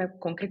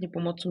meriame konkrétne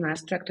pomocou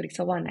nástroja, ktorý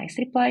sa volá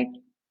Nice Reply.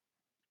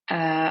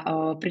 A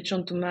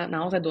pričom tu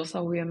naozaj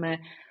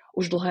dosahujeme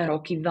už dlhé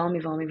roky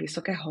veľmi, veľmi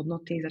vysoké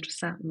hodnoty, za čo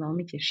sa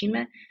veľmi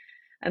tešíme.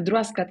 A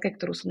druhá skratka,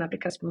 ktorú som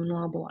napríklad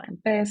spomenula, bola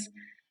MPS,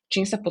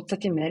 čím sa v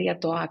podstate meria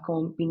to,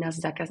 ako by nás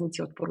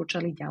zákazníci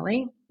odporúčali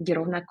ďalej, kde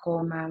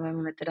rovnako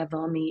máme teda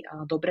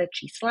veľmi dobré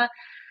čísla.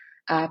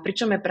 A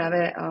pričom je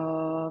práve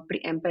pri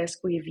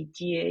MPS-ku je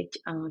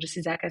vidieť, že si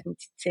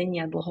zákazníci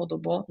cenia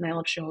dlhodobo,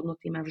 najlepšie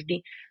hodnoty má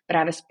vždy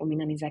práve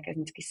spomínaný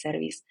zákaznícky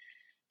servis.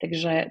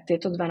 Takže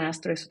tieto dva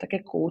nástroje sú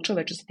také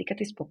kľúčové, čo sa týka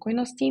tej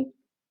spokojnosti.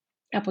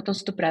 A potom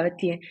sú to práve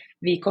tie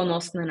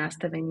výkonnostné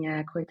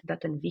nastavenia, ako je teda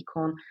ten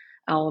výkon,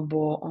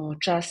 alebo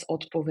čas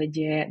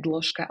odpovede,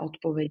 dĺžka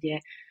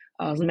odpovede,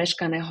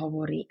 zmeškané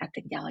hovory a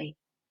tak ďalej.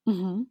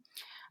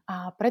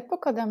 A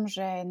predpokladám,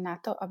 že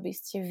na to, aby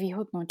ste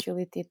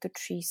vyhodnotili tieto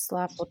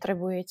čísla,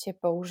 potrebujete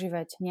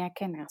používať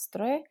nejaké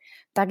nástroje.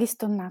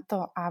 Takisto na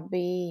to,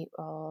 aby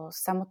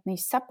samotný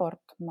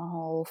support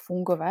mohol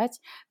fungovať,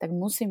 tak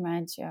musí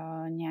mať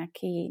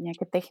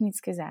nejaké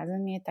technické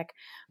zázemie. Tak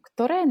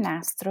ktoré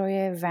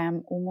nástroje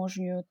vám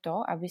umožňujú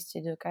to, aby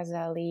ste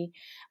dokázali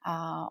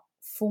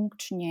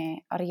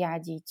funkčne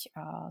riadiť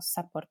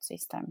support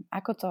systém?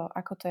 Ako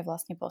to je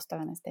vlastne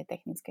postavené z tej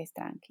technickej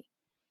stránky?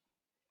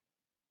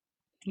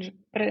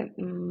 Pre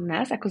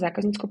nás ako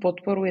zákaznícku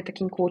podporu je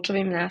takým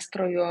kľúčovým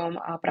nástrojom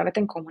práve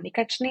ten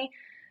komunikačný.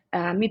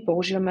 A my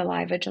používame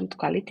Live Agent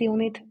Quality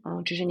Unit,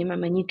 čiže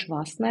nemáme nič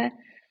vlastné.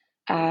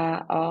 A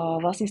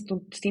vlastne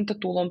s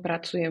týmto toolom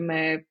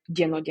pracujeme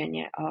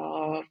dennodenne.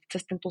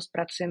 Cez ten tool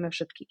spracujeme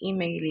všetky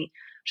e-maily,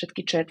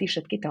 všetky chaty,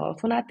 všetky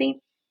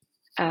telefonáty.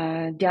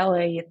 A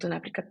ďalej je to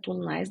napríklad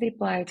tool Nice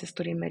Reply, cez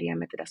ktorý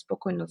meriame teda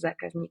spokojnosť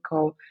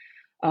zákazníkov.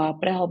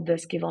 Pre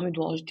Helpdesk je veľmi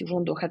dôležitý už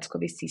len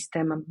dochádzkový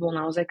systém, aby bol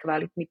naozaj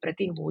kvalitný pre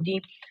tých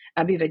ľudí,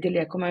 aby vedeli,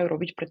 ako majú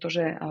robiť,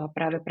 pretože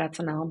práve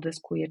práca na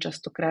Helpdesku je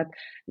častokrát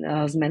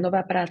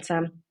zmenová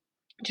práca,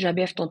 čiže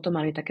aby aj v tomto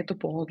mali takéto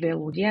pohodlie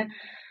ľudia.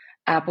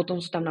 A potom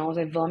sú tam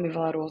naozaj veľmi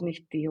veľa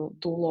rôznych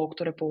toolov,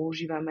 ktoré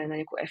používame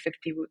na nejakú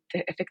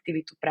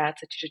efektivitu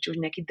práce, čiže či už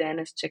nejaký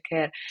DNS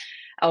checker,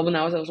 alebo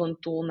naozaj už len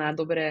tool na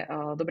dobré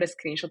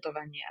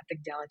screenshotovanie a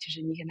tak ďalej.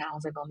 Čiže nich je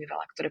naozaj veľmi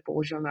veľa, ktoré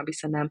používame, aby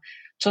sa nám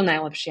čo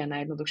najlepšie a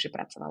najjednoduchšie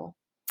pracovalo.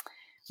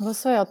 Vo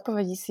svojej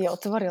odpovedi si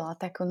otvorila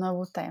takú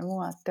novú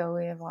tému a to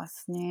je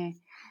vlastne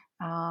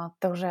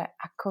to, že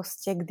ako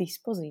ste k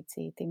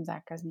dispozícii tým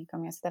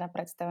zákazníkom. Ja si teda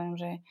predstavujem,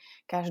 že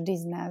každý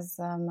z nás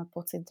má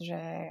pocit,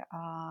 že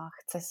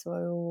chce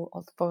svoju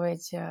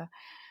odpoveď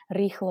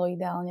rýchlo,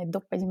 ideálne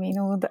do 5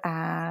 minút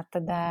a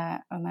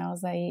teda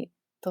naozaj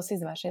to si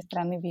z vašej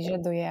strany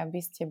vyžaduje, aby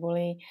ste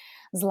boli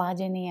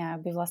zladení a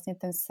aby vlastne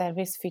ten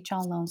servis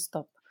fičal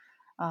non-stop.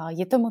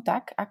 Je tomu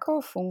tak? Ako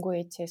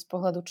fungujete z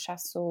pohľadu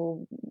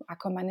času?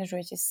 Ako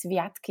manažujete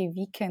sviatky,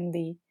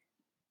 víkendy?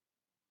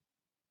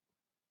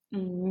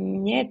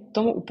 Nie je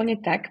tomu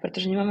úplne tak,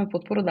 pretože nemáme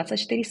podporu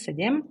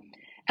 24/7,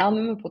 ale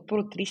máme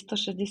podporu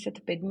 365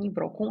 dní v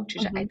roku,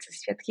 čiže aj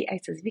cez sviatky, aj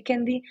cez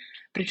víkendy,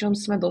 pričom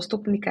sme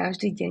dostupní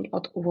každý deň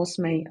od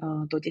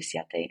 8 do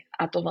 10.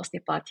 A to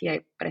vlastne platí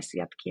aj pre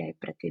sviatky, aj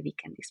pre tie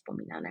víkendy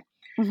spomínané.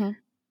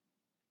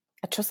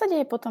 A čo sa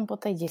deje potom po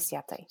tej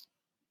 10?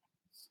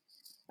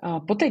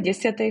 Po tej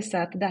 10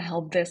 sa teda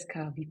Helpdesk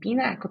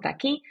vypína ako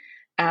taký,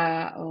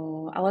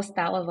 ale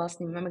stále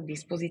vlastne máme k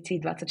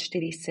dispozícii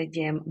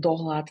 24/7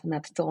 dohľad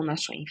nad celou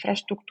našou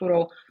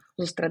infraštruktúrou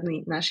zo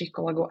strany našich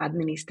kolegov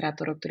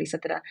administrátorov, ktorí sa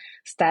teda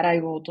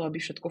starajú o to,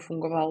 aby všetko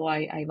fungovalo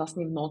aj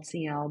vlastne v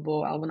noci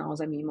alebo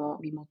naozaj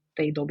mimo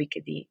tej doby,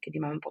 kedy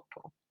máme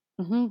podporu.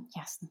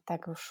 Jasne,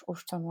 tak už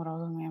tomu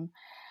rozumiem.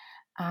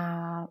 A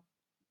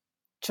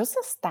čo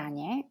sa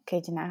stane,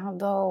 keď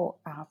náhodou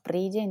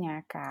príde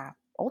nejaká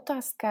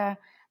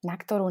otázka, na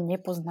ktorú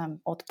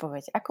nepoznám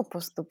odpoveď? Ako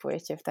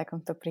postupujete v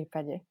takomto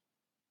prípade?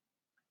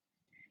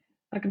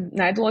 Tak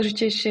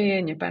najdôležitejšie je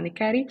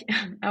nepanikáriť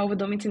a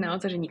uvedomiť si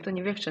naozaj, že nikto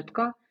nevie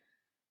všetko.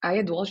 A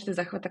je dôležité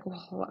zachovať takú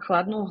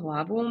chladnú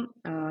hlavu,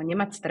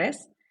 nemať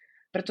stres,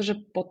 pretože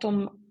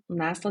potom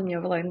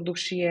následne oveľa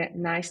jednoduchšie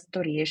nájsť to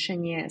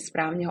riešenie,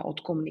 správne ho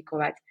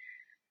odkomunikovať.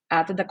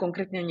 A teda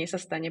konkrétne mne sa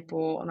stane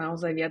po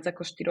naozaj viac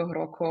ako 4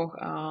 rokoch,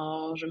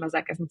 že ma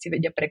zákazníci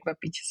vedia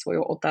prekvapiť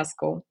svojou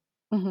otázkou.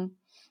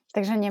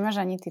 Takže nemáš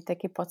ani ty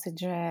taký pocit,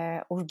 že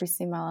už by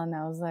si mala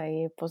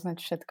naozaj poznať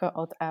všetko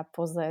od A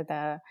po Z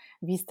a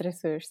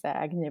vystresuješ sa,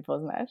 ak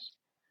nepoznáš?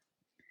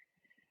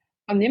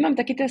 A nemám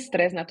taký ten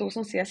stres, na to už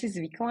som si asi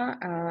zvykla,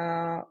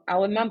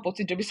 ale mám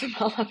pocit, že by som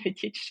mala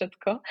vedieť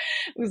všetko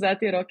už za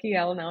tie roky,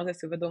 ale naozaj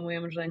si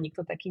uvedomujem, že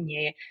nikto taký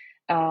nie je.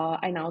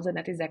 Aj naozaj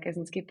na tej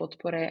zákazníckej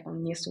podpore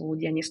nie sú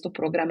ľudia, nie sú to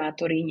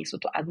programátori, nie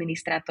sú to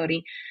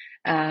administrátori.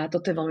 A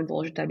toto je veľmi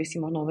dôležité, aby si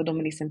možno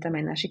uvedomili sem tam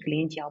aj naši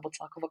klienti alebo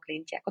celkovo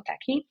klienti ako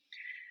takí.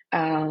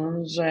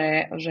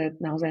 Že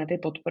naozaj na tej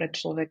podpore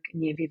človek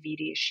nevie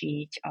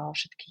vyriešiť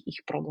všetky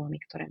ich problémy,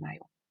 ktoré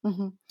majú.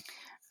 Uh-huh.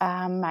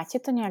 A máte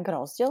to nejak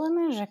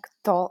rozdelené, že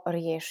kto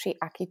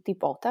rieši aký typ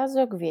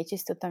otázok? Viete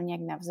si to tam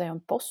nejak navzájom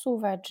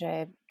posúvať, že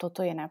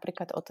toto je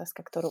napríklad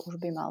otázka, ktorú už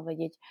by mal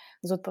vedieť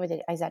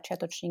zodpovedať aj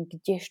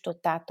začiatočník, kdežto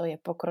táto je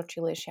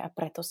pokročilejšia a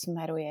preto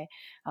smeruje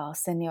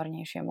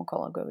seniornejšiemu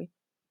kolegovi?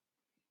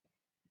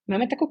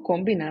 Máme takú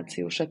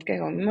kombináciu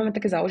všetkého. My máme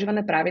také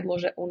zaužívané pravidlo,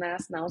 že u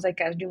nás naozaj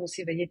každý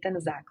musí vedieť ten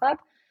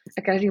základ a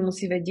každý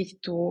musí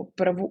vedieť tú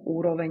prvú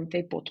úroveň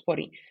tej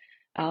podpory.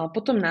 A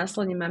potom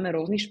následne máme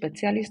rôznych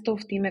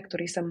špecialistov v tíme,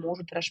 ktorí sa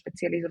môžu teraz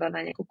špecializovať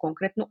na nejakú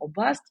konkrétnu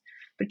oblasť,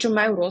 pričom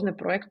majú rôzne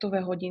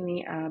projektové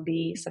hodiny,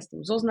 aby sa s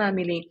tým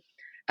zoznámili,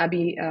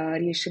 aby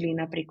riešili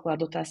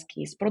napríklad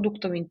otázky s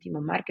produktovým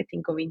tímom,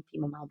 marketingovým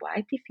tímom alebo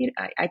IT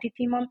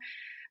tímom,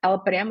 ale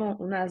priamo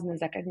u nás na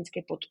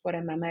zákazníckej podpore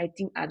máme aj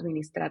tým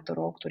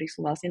administrátorov, ktorí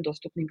sú vlastne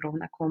dostupní v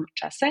rovnakom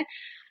čase,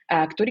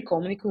 a ktorí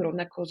komunikujú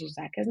rovnako so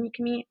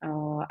zákazníkmi,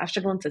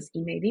 avšak len cez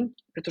e-maily,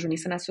 pretože oni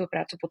sa na svoju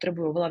prácu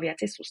potrebujú oveľa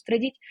viacej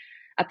sústrediť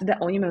a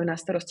teda oni majú na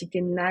starosti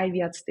tie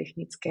najviac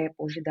technické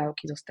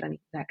požiadavky zo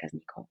strany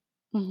zákazníkov.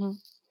 Uh-huh.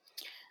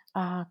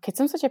 A keď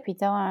som sa ťa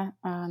pýtala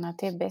na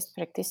tie best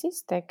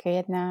practices, tak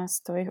jedna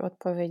z tvojich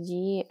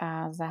odpovedí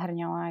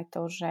zahrňala aj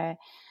to, že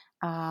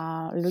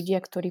ľudia,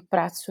 ktorí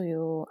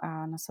pracujú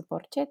na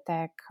supporte,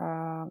 tak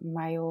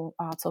majú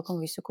celkom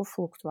vysokú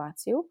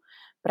fluktuáciu.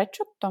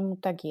 Prečo tomu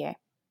tak je?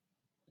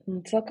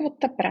 Celkovo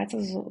tá práca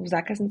v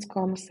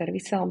zákazníckom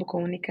servise alebo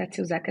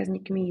komunikáciu s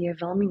zákazníkmi je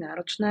veľmi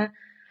náročná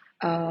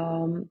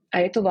a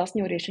je to vlastne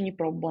o riešení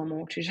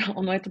problémov. Čiže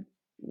ono je to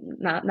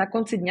na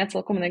konci dňa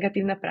celkom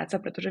negatívna práca,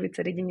 pretože vy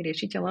celý deň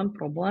riešite len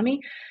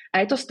problémy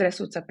a je to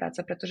stresujúca práca,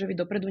 pretože vy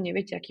dopredu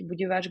neviete, aký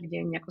bude váš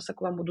deň, ako sa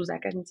k vám budú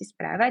zákazníci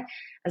správať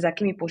a za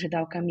akými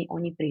požiadavkami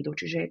oni prídu.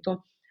 Čiže je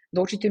to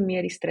do určitej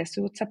miery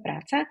stresujúca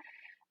práca.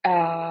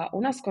 A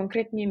u nás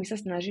konkrétne my sa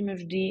snažíme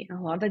vždy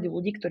hľadať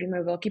ľudí, ktorí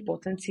majú veľký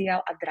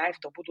potenciál a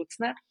drive do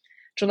budúcna,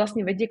 čo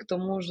vlastne vedie k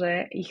tomu,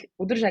 že ich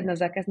udržať na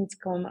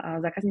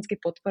zákazníckej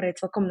podpore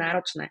je celkom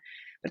náročné,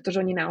 pretože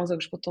oni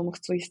naozaj už potom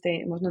chcú ísť z tej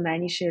možno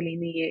najnižšej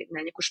línie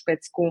na nejakú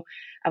špecku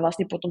a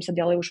vlastne potom sa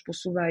ďalej už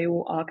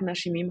posúvajú k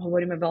našim,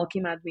 hovoríme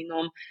veľkým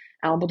adminom,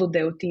 alebo do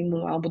dev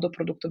tímu, alebo do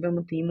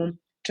produktovému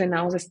tímu, čo je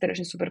naozaj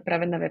strašne super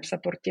práve na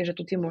Websupporte, že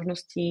tu tie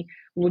možnosti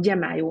ľudia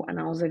majú a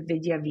naozaj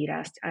vedia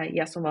vyrásť. A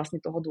ja som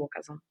vlastne toho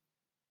dôkazom.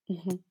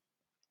 Uh-huh.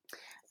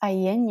 A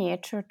je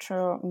niečo,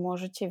 čo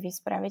môžete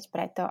vyspraviť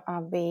preto,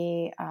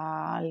 aby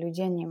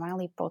ľudia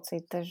nemali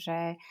pocit,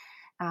 že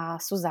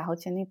sú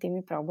zahltení tými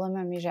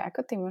problémami, že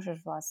ako ty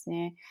môžeš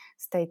vlastne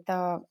z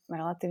tejto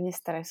relatívne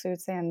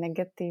stresujúcej a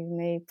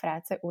negatívnej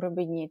práce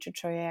urobiť niečo,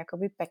 čo je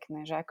akoby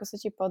pekné, že ako sa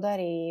ti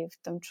podarí v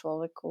tom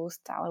človeku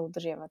stále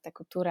udržiavať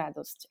takú tú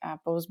radosť a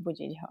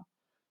povzbudiť ho?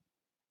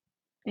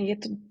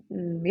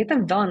 Je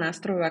tam veľa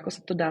nástrojov, ako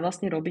sa to dá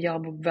vlastne robiť,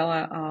 alebo veľa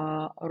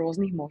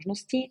rôznych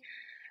možností.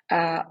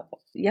 A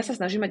ja sa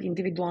snažím mať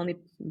individuálny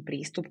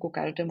prístup ku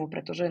každému,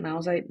 pretože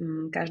naozaj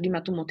každý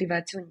má tú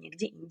motiváciu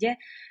niekde inde.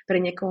 Pre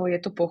niekoho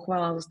je to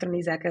pochvala zo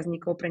strany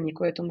zákazníkov, pre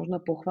niekoho je to možno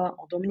pochvala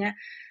odo mňa,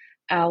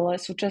 ale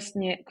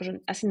súčasne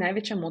akože asi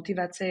najväčšia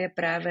motivácia je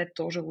práve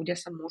to, že ľudia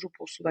sa môžu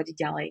posúvať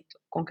ďalej. To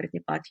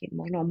konkrétne platí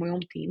možno o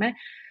mojom tíme,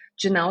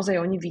 že naozaj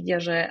oni vidia,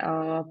 že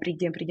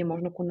príde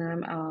možno ku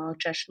nám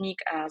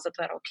čašník a za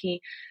 2 roky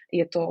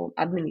je to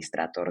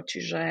administrátor.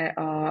 Čiže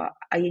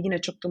a jediné,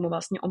 čo k tomu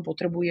vlastne on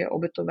potrebuje,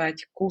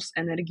 obetovať kus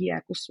energie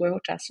a kus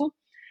svojho času.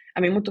 A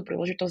my mu tú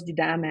príležitosť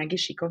dáme, ak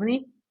je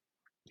šikovný.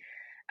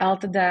 Ale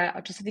teda,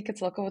 čo sa týka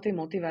celkovo tej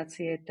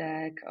motivácie,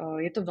 tak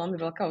je to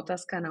veľmi veľká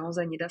otázka.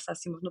 Naozaj nedá sa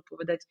asi možno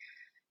povedať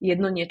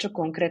jedno niečo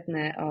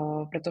konkrétne,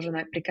 pretože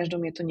pri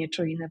každom je to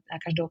niečo iné a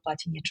každého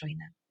platí niečo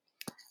iné.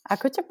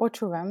 Ako ťa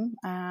počúvam,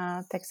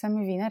 tak sa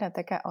mi vynára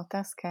taká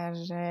otázka,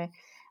 že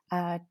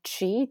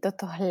či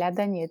toto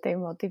hľadanie tej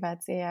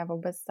motivácie a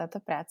vôbec táto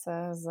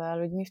práca s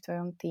ľuďmi v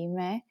tvojom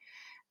tíme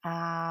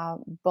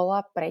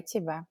bola pre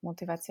teba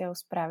motiváciou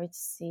spraviť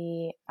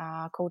si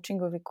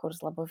coachingový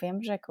kurz, lebo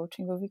viem, že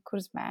coachingový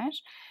kurz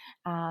máš,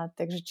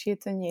 takže či je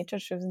to niečo,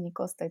 čo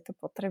vzniklo z tejto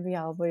potreby,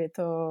 alebo je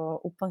to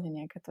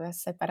úplne nejaká tvoja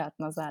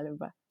separátna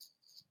záľuba?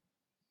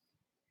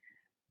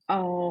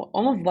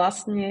 Ono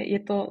vlastne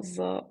je to z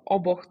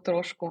oboch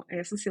trošku.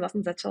 Ja som si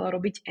vlastne začala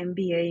robiť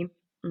MBA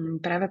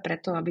práve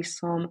preto, aby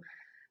som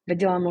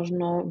vedela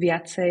možno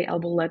viacej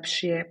alebo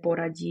lepšie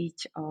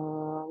poradiť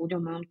ľuďom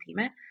v mojom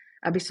tíme,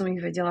 aby som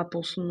ich vedela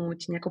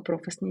posunúť nejako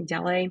profesne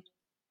ďalej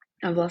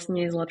a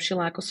vlastne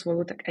zlepšila ako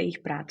svoju, tak aj ich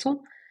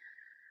prácu.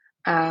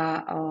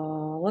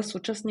 Ale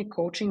súčasne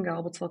coaching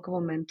alebo celkovo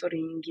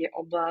mentoring je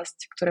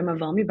oblasť, ktorá ma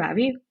veľmi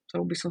baví,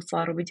 ktorú by som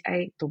chcela robiť aj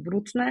do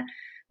budúcna,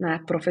 na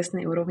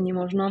profesnej úrovni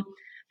možno.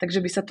 Takže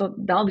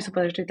dalo by sa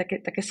povedať, že to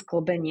je také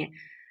sklbenie.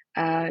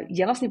 A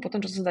ja vlastne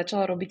potom, čo som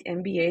začala robiť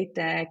MBA,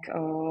 tak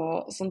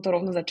som to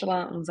rovno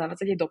začala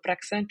zavádzať aj do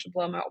praxe, čo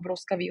bola moja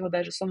obrovská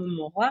výhoda, že som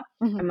mohla.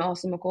 A mala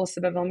som okolo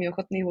seba veľmi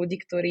ochotných ľudí,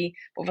 ktorí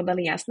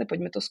povedali, jasné,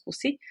 poďme to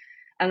skúsiť.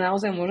 A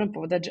naozaj môžem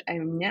povedať, že aj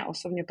mňa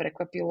osobne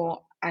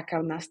prekvapilo, aká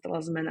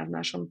nastala zmena v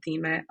našom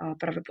tíme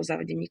práve po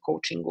zavedení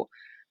coachingu.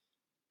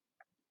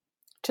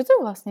 Čo to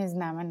vlastne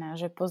znamená,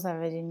 že po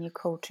zavedení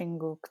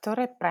coachingu,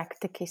 ktoré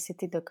praktiky si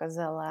ty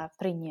dokázala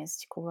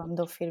priniesť ku vám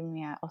do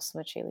firmy a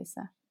osvedčili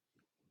sa?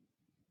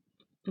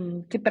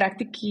 Tie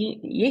praktiky,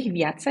 je ich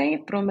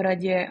viacej. V prvom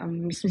rade,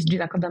 myslím si,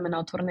 že zakladáme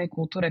na otvorenej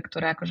kultúre,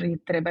 ktorá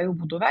akože treba ju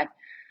budovať,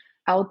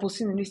 ale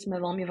posunuli sme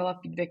veľmi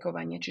veľa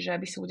feedbackovania, čiže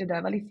aby si ľudia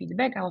dávali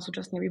feedback, ale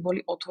súčasne aby boli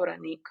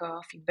otvorení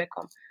k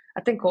feedbackom. A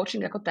ten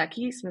coaching ako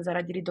taký sme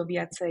zaradili do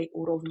viacej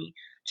úrovní.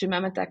 Čiže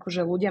máme tak,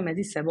 že ľudia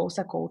medzi sebou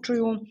sa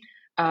coachujú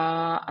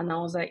a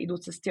naozaj idú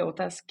cez tie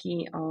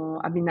otázky,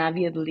 aby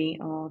naviedli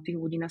tých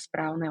ľudí na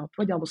správne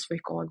odpovede alebo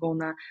svojich kolegov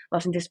na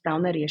vlastne tie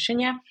správne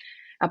riešenia.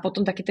 A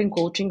potom taký ten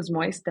coaching z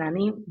mojej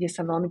strany, kde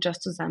sa veľmi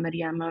často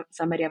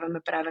zameriavame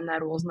práve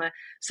na rôzne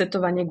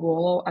setovanie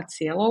gólov a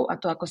cieľov a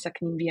to, ako sa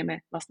k ním vieme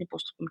vlastne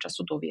postupom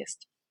času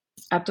doviesť.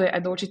 A to je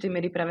aj do určitej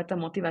miery práve tá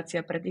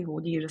motivácia pre tých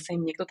ľudí, že sa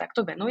im niekto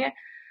takto venuje,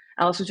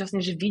 ale súčasne,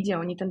 že vidia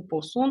oni ten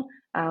posun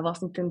a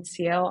vlastne ten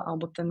cieľ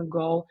alebo ten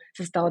gól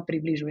sa stále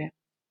približuje.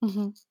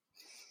 Uh-huh.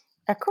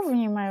 Ako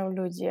vnímajú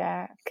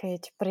ľudia,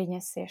 keď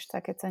prinesieš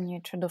takéto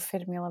niečo do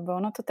firmy? Lebo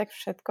ono to tak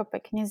všetko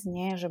pekne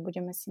znie, že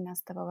budeme si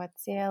nastavovať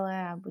ciele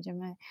a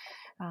budeme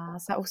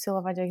sa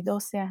usilovať o ich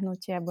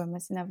dosiahnutie a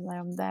budeme si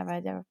navzájom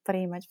dávať a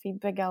prijímať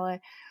feedback, ale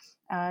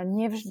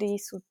nevždy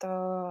sú to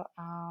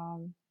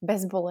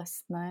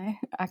bezbolestné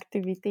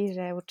aktivity,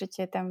 že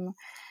určite tam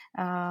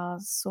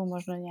sú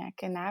možno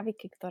nejaké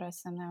návyky, ktoré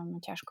sa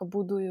nám ťažko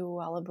budujú,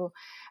 alebo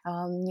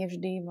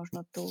nevždy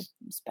možno tú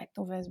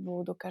spätnú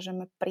väzbu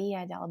dokážeme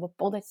prijať alebo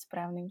podať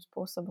správnym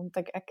spôsobom.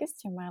 Tak aké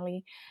ste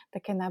mali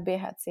také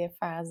nabiehacie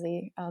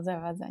fázy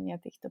zavádzania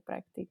týchto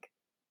praktík?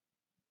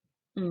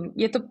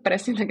 Je to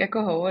presne tak,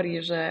 ako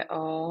hovorí, že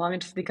hlavne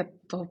čo sa týka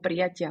toho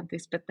prijatia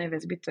tej spätnej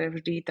väzby, to je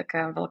vždy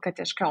taká veľká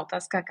ťažká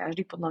otázka.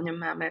 Každý podľa mňa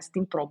máme s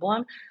tým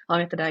problém,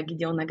 hlavne teda, ak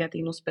ide o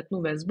negatívnu spätnú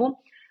väzbu.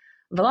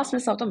 Veľa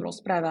sme sa o tom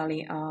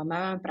rozprávali.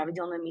 Máme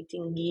pravidelné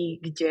meetingy,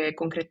 kde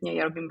konkrétne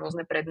ja robím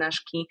rôzne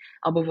prednášky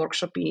alebo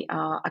workshopy,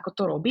 ako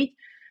to robiť.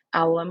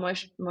 Ale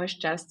moje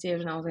šťastie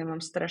je, že naozaj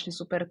mám strašne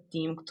super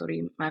tím,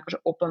 ktorý má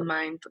akože open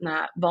mind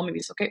na veľmi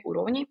vysokej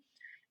úrovni.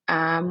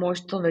 A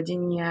môj štýl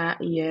vedenia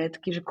je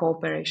taký, že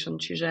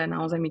cooperation, čiže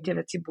naozaj my tie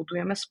veci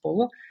budujeme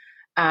spolu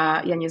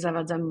a ja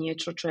nezavádzam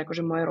niečo, čo je akože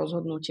moje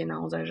rozhodnutie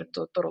naozaj, že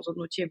to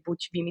rozhodnutie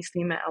buď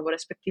vymyslíme, alebo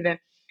respektíve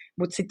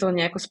buď si to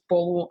nejako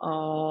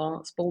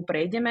spolu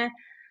prejdeme,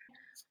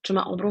 čo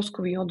má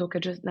obrovskú výhodu,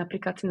 keďže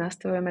napríklad si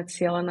nastavujeme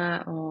cieľe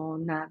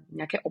na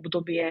nejaké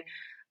obdobie,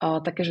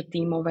 také, že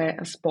tímové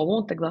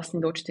spolu, tak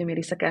vlastne do určitej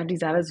miery sa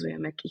každý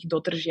zaväzujeme k ich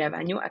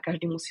dodržiavaniu a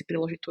každý musí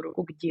priložiť tú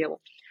ruku k dielu.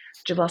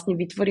 Čiže vlastne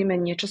vytvoríme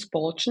niečo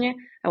spoločne,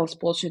 ale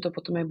spoločne to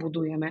potom aj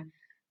budujeme.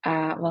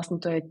 A vlastne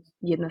to je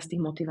jedna z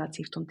tých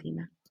motivácií v tom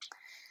tíme.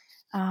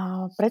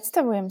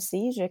 Predstavujem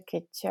si, že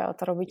keď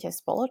to robíte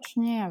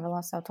spoločne a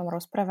veľa sa o tom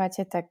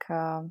rozprávate, tak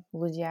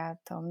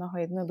ľudia to mnoho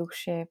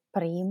jednoduchšie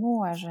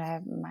príjmu a že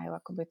majú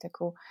akoby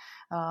takú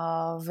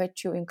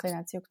väčšiu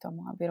inklináciu k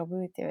tomu, aby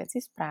robili tie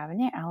veci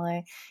správne,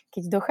 ale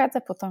keď dochádza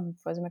potom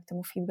povedzme k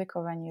tomu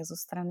feedbackovaniu zo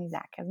strany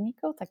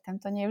zákazníkov, tak tam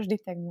to nevždy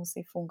tak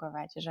musí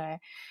fungovať, že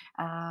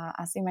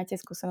asi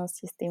máte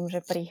skúsenosti s tým,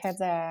 že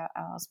prichádza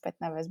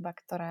spätná väzba,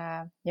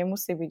 ktorá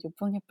nemusí byť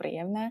úplne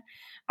príjemná.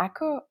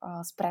 Ako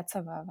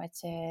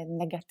spracovávať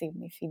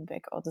negatívny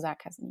feedback od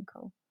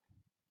zákazníkov?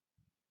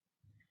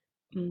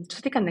 Čo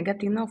sa týka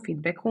negatívneho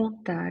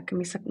feedbacku, tak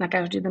my sa na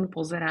každý den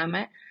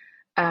pozeráme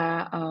a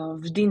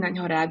vždy na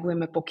ňo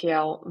reagujeme,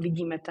 pokiaľ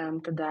vidíme tam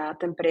teda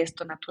ten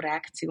priestor na tú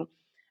reakciu.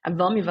 A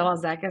veľmi veľa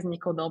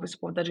zákazníkov, dalo by sa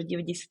povedať, že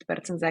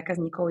 90%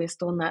 zákazníkov je z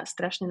toho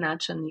strašne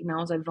nadšených,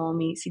 naozaj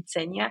veľmi si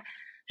cenia,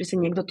 že si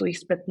niekto tú ich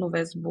spätnú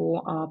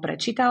väzbu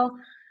prečítal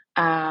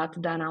a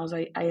teda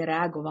naozaj aj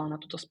reagoval na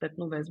túto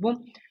spätnú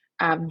väzbu.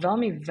 A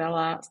veľmi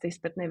veľa z tej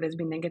spätnej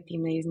väzby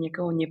negatívnej z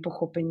niekoho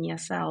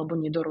nepochopenia sa alebo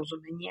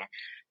nedorozumenia.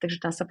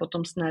 Takže tam sa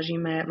potom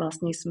snažíme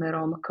vlastne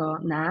smerom k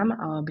nám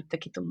byť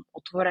takýto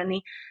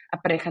otvorený a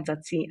prechádzať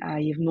si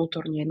aj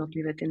vnútorne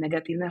jednotlivé tie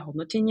negatívne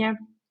hodnotenia.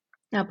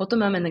 A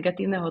potom máme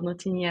negatívne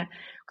hodnotenia,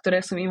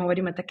 ktoré sú im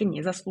hovoríme také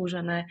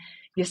nezaslúžené,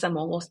 kde sa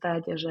mohlo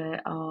stať, že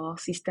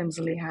systém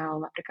zlyhal,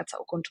 napríklad sa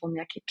ukončil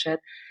nejaký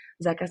chat,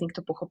 zákazník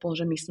to pochopil,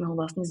 že my sme ho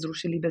vlastne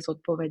zrušili bez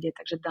odpovede,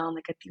 takže dal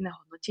negatívne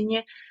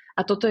hodnotenie.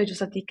 A toto je, čo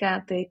sa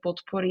týka tej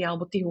podpory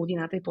alebo tých ľudí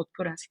na tej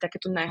podpore, asi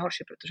takéto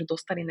najhoršie, pretože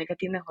dostali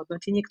negatívne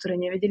hodnotenie, ktoré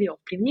nevedeli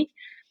ovplyvniť.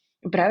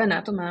 Práve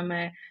na to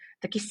máme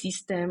taký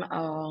systém,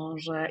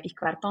 že ich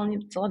kvartálne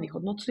celé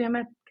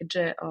vyhodnocujeme,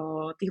 keďže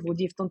tých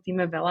ľudí v tom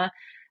týme veľa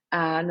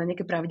a na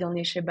nejaké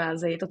pravidelnejšej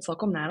báze je to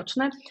celkom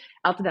náročné.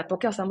 Ale teda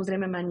pokiaľ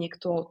samozrejme má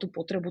niekto tú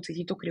potrebu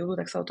cítiť tú krivdu,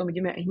 tak sa o tom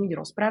ideme aj hneď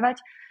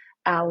rozprávať.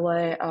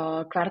 Ale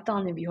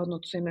kvartálne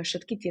vyhodnocujeme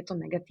všetky tieto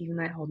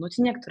negatívne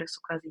hodnotenia, ktoré sú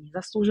kvázi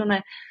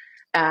nezaslúžené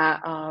a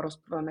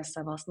rozprávame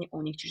sa vlastne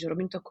o nich. Čiže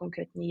robím to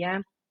konkrétne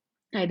ja.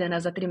 A 11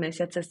 za 3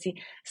 mesiace si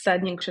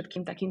sadnem k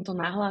všetkým takýmto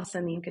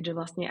nahláseným, keďže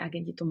vlastne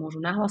agenti to môžu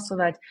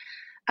nahlasovať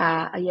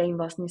a ja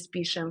im vlastne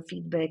spíšem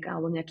feedback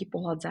alebo nejaký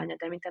pohľad záňa,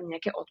 dám im tam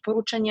nejaké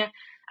odporúčania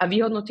a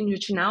vyhodnotím, že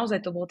či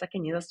naozaj to bolo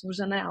také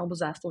nezaslúžené alebo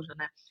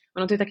zaslúžené.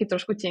 Ono to je taký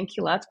trošku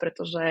tenký ľad,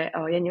 pretože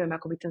ja neviem,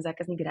 ako by ten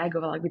zákazník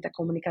reagoval, ak by tá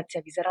komunikácia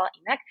vyzerala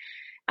inak,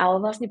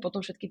 ale vlastne potom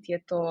všetky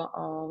tieto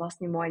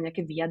vlastne moje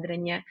nejaké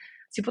vyjadrenia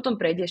si potom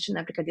prejde ešte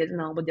napríklad jeden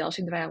alebo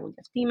ďalší dvaja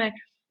ľudia v tíme.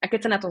 A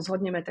keď sa na tom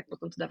zhodneme, tak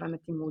potom to dávame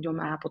tým ľuďom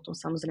a potom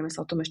samozrejme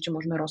sa o tom ešte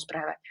môžeme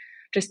rozprávať.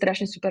 Čo je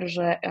strašne super,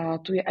 že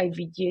tu je aj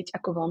vidieť,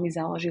 ako veľmi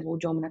záleží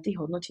ľuďom na tých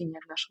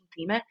hodnoteniach v našom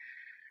týme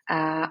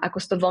a ako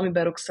si to veľmi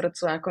berú k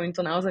srdcu a ako im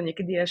to naozaj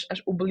niekedy až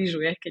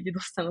ubližuje, keď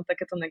dostanú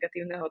takéto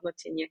negatívne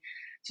hodnotenie.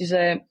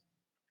 Čiže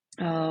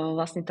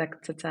vlastne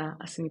tak ceca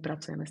asi my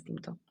pracujeme s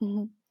týmto.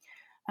 Uh-huh.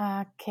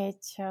 A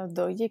keď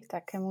dojde k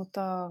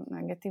takémuto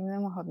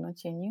negatívnemu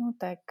hodnoteniu,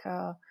 tak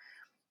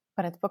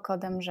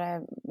predpokladám,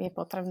 že je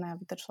potrebné,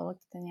 aby to človek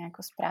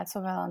nejako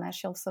spracoval a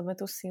našiel v sebe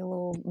tú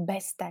silu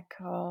bez tak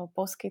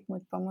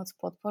poskytnúť pomoc,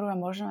 podporu a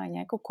možno aj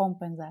nejakú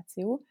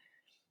kompenzáciu.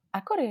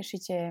 Ako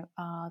riešite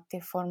tie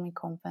formy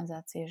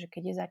kompenzácie, že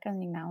keď je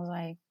zákazník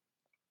naozaj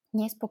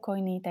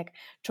nespokojný, tak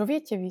čo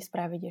viete vy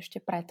spraviť ešte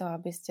preto,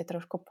 aby ste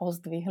trošku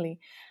pozdvihli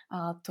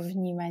to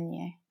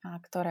vnímanie,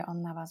 ktoré on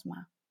na vás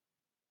má?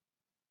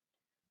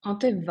 No,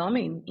 to je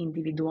veľmi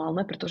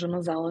individuálne, pretože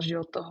ono záleží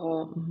od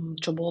toho,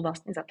 čo bolo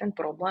vlastne za ten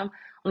problém.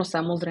 Ono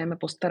samozrejme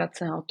postarať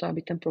sa o to,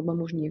 aby ten problém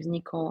už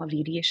nevznikol a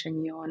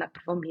vyriešenie ho na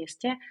prvom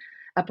mieste.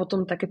 A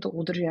potom takéto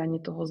udržianie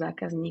toho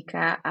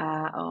zákazníka a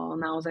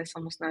naozaj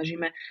sa mu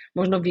snažíme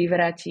možno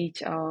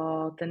vyvrátiť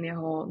ten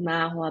jeho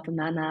náhľad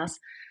na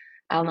nás,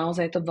 ale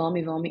naozaj je to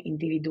veľmi, veľmi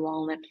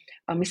individuálne.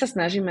 A my sa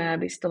snažíme,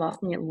 aby si to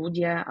vlastne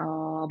ľudia,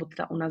 alebo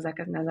teda u nás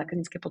na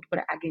zákazníckej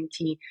podpore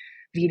agenti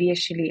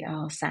vyriešili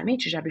sami,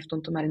 čiže aby v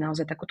tomto mali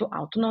naozaj takúto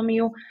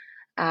autonómiu.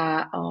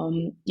 A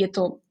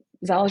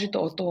záleží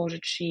to od toho, že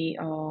či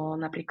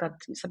napríklad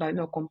sa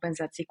bavíme o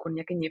kompenzácii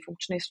kvôli nejakej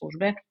nefunkčnej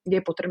službe, kde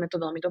je potrebné to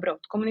veľmi dobre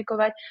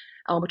odkomunikovať,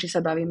 alebo či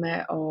sa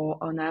bavíme o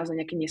naozaj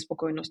nejakej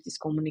nespokojnosti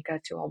s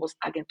komunikáciou alebo s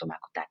agentom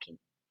ako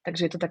takým.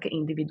 Takže je to také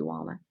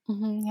individuálne.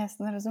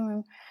 Jasne,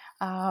 rozumiem.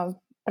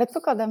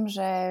 Predpokladám,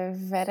 že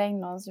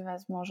verejnosť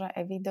vás môže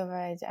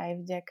evidovať aj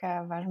vďaka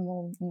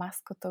vášmu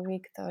maskotovi,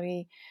 ktorý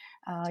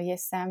je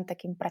sám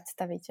takým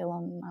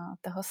predstaviteľom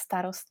toho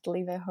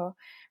starostlivého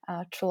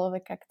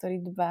človeka,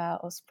 ktorý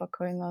dbá o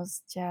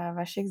spokojnosť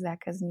vašich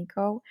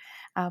zákazníkov.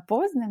 A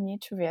povedz nám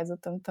niečo viac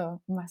o tomto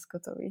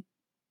maskotovi.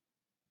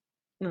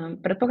 No,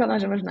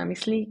 predpokladám, že máš na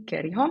mysli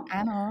Kerryho.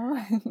 Áno.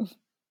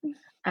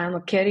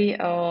 Áno, Kerry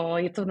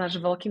je to náš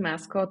veľký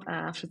maskot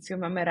a všetci ho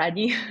máme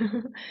radi.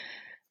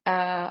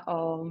 A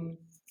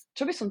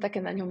čo by som také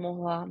na ňom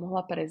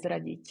mohla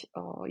prezradiť?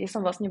 Ja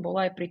som vlastne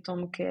bola aj pri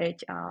tom,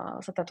 keď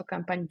sa táto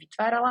kampaň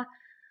vytvárala,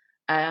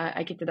 a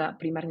aj keď teda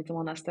primárne to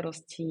mal na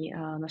starosti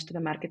náš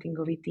teda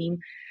marketingový tím,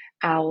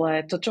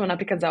 ale to, čo ma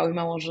napríklad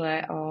zaujímalo,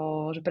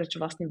 že prečo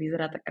vlastne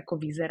vyzerá tak, ako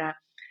vyzerá,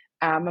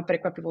 a ma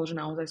prekvapilo, že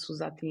naozaj sú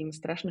za tým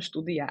strašné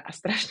štúdia a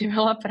strašne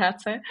veľa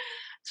práce,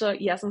 čo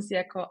ja som si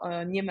ako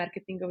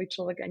nemarketingový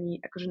človek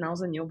ani akože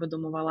naozaj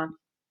neuvedomovala.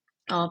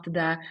 Ale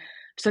teda,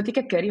 čo sa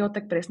týka Kerryho,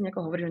 tak presne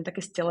ako hovorím, také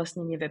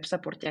stelesnenie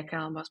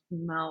Websupportiaka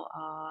mal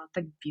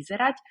tak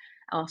vyzerať,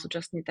 ale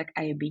súčasne tak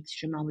aj byť,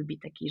 že mal by byť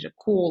taký, že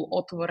cool,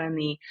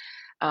 otvorený,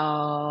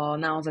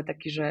 naozaj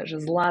taký, že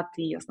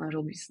zlatý a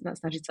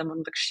snažiť sa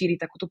možno tak šíriť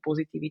takúto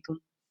pozitivitu.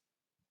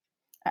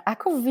 A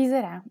ako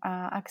vyzerá?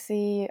 A ak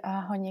si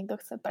ho niekto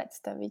chce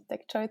predstaviť,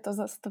 tak čo je to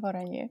za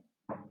stvorenie?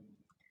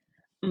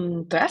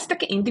 To je asi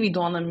také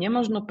individuálne.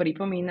 Mne možno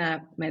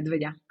pripomína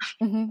medveďa.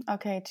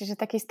 OK, čiže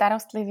taký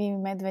starostlivý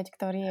medveď,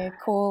 ktorý je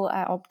cool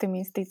a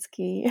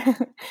optimistický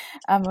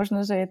a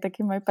možno, že je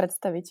takým aj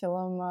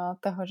predstaviteľom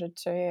toho, že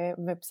čo je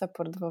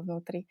Websupport vo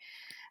vnútri.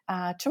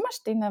 A čo máš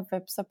ty na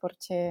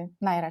Websupporte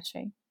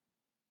najradšej?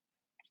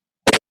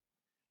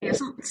 Ja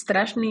som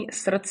strašný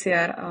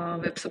srdciar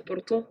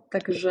Websupportu,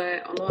 takže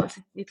ono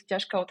asi je to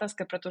ťažká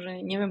otázka, pretože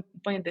neviem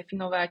úplne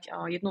definovať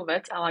jednu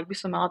vec, ale ak by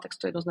som mala, tak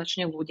to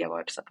jednoznačne ľudia vo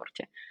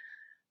Websupporte.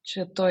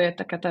 Čiže to je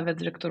taká tá vec,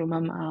 ktorú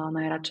mám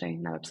najradšej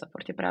na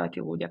Websupporte, práve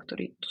tí ľudia,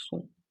 ktorí tu sú.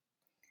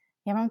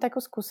 Ja mám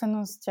takú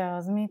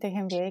skúsenosť z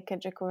Meeting MBA,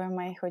 keďže ku vám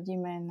aj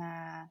chodíme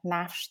na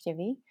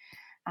návštevy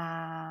A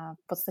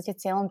v podstate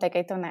cieľom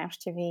takejto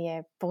návštevy je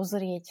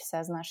pozrieť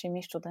sa s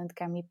našimi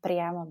študentkami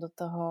priamo do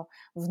toho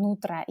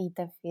vnútra IT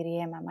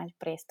firiem a mať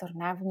priestor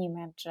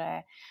navnímať,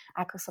 že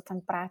ako sa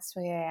tam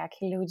pracuje,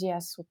 akí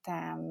ľudia sú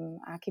tam,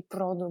 aký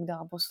produkt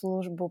alebo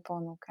službu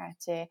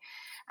ponúkate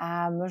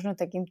a možno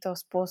takýmto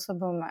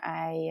spôsobom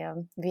aj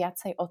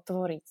viacej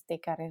otvoriť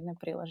tie kariérne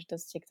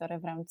príležitosti, ktoré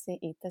v rámci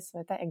IT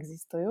sveta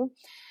existujú.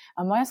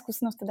 A moja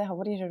skúsenosť teda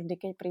hovorí, že vždy,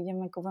 keď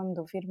prídeme ku vám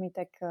do firmy,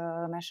 tak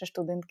naše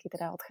študentky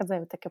teda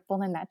odchádzajú také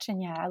plné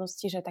nadšenia a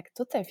radosti, že tak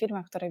toto je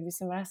firma, v ktorej by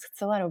som raz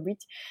chcela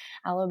robiť,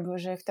 alebo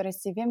že v ktorej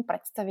si viem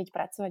predstaviť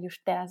pracovať už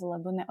teraz,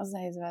 lebo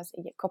naozaj z vás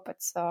ide kopec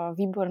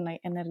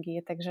výbornej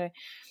energie, takže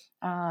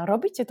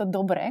robíte to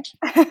dobre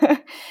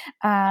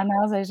a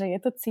naozaj, že je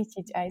to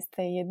cítiť aj z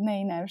tej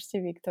jednej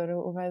návštevy,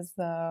 ktorú u vás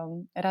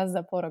raz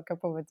za pol roka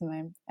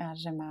povedzme,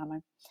 že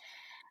máme.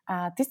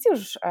 A ty si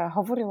už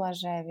hovorila,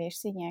 že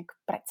vieš si nejak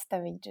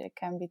predstaviť, že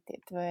kam by tie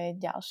tvoje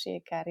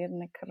ďalšie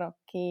kariérne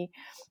kroky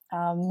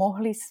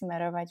mohli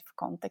smerovať v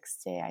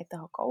kontexte aj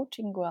toho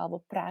coachingu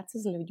alebo práce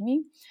s ľuďmi.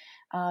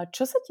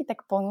 Čo sa ti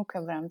tak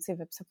ponúka v rámci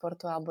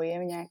Websupportu, alebo je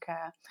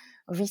nejaká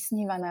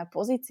vysnívaná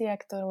pozícia,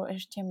 ktorú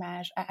ešte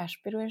máš a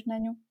ašpiruješ na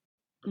ňu?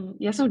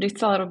 Ja som vždy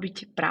chcela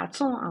robiť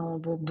prácu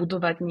alebo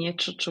budovať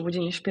niečo, čo bude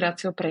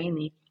inšpiráciou pre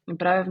iných.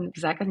 Práve v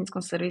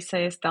zákazníckom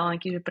servise je stále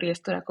nejaký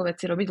priestor, ako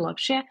veci robiť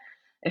lepšie,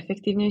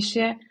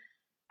 efektívnejšie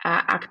a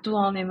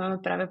aktuálne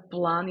máme práve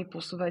plány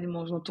posúvať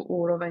možno tú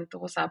úroveň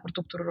toho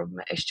supportu, ktorú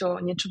robíme ešte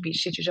o niečo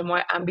vyššie, čiže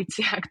moje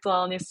ambície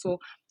aktuálne sú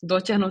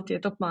dotiahnuť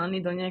tieto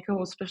plány do nejakého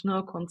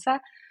úspešného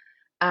konca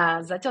a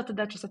zatiaľ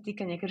teda, čo sa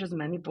týka nejakej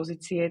zmeny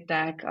pozície,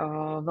 tak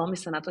veľmi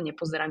sa na to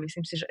nepozerám.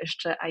 Myslím si, že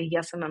ešte aj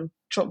ja sa mám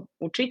čo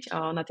učiť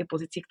na tej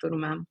pozícii, ktorú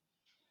mám.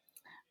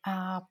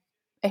 A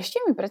ešte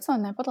mi predsa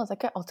len napadla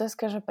taká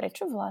otázka, že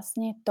prečo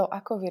vlastne to,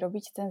 ako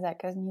vyrobiť ten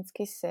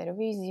zákaznícky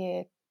servis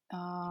je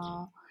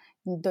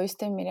do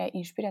istej miery aj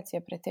inšpirácia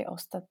pre tie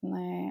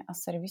ostatné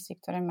servisy,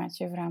 ktoré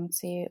máte v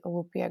rámci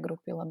Lupy a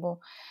grupy,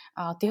 lebo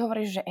ty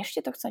hovoríš, že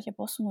ešte to chcete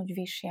posunúť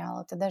vyššie,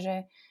 ale teda, že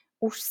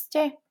už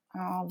ste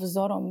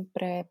vzorom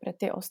pre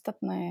tie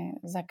ostatné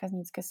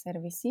zákaznícke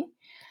servisy,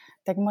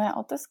 tak moja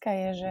otázka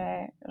je,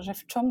 že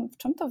v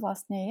čom to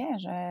vlastne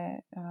je,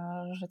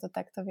 že to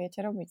takto viete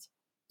robiť?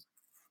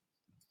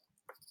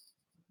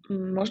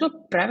 Možno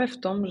práve v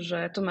tom,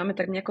 že to máme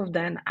tak nejako v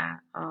DNA,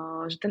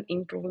 že ten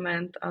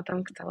improvement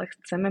tam stále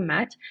chceme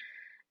mať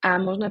a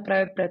možno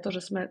práve preto, že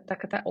sme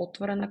taká tá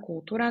otvorená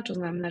kultúra, čo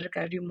znamená, že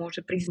každý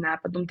môže prísť s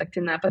nápadom, tak tie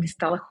nápady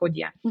stále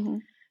chodia.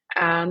 Uh-huh.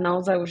 A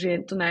naozaj už je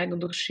to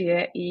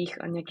najjednoduchšie ich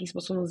nejakým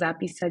spôsobom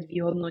zapísať,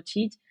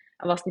 vyhodnotiť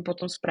a vlastne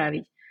potom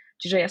spraviť.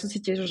 Čiže ja som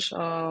si tiež už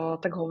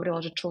tak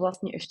hovorila, že čo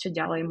vlastne ešte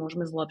ďalej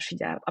môžeme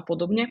zlepšiť a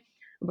podobne.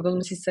 Potom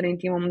sme si s celým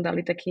týmom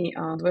dali taký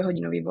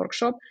 2-hodinový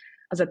workshop.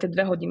 A za tie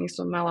 2 hodiny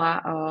som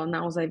mala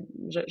naozaj,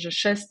 že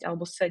 6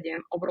 alebo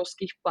 7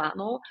 obrovských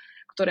plánov,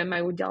 ktoré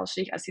majú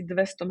ďalších asi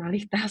 200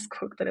 malých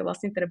taskov, ktoré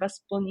vlastne treba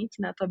splniť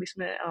na to, aby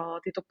sme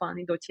tieto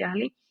plány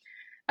dotiahli.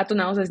 A to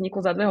naozaj vzniklo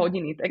za 2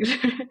 hodiny. Takže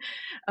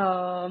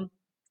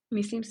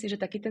myslím si,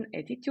 že taký ten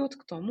attitude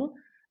k tomu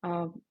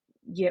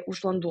je už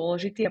len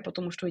dôležitý a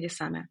potom už to ide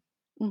samé.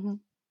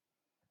 Mhm.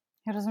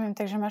 Rozumiem,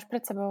 takže máš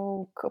pred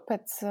sebou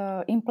kopec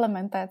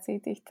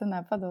implementácií týchto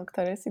nápadov,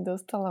 ktoré si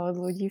dostala od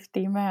ľudí v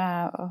týme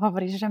a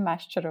hovoríš, že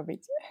máš čo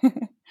robiť.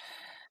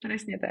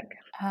 Presne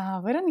tak.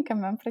 Veronika,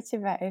 mám pre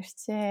teba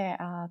ešte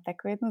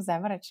takú jednu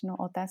záverečnú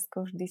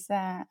otázku. Vždy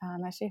sa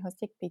našich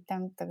hostiek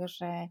pýtam,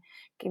 takže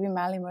keby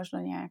mali možno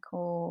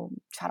nejakú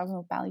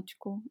čarovnú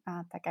paličku,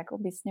 tak ako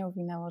by s ňou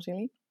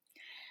vynaložili?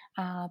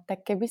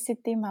 Tak keby si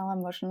ty mala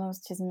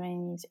možnosť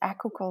zmeniť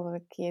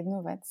akúkoľvek jednu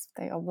vec v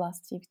tej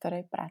oblasti, v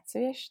ktorej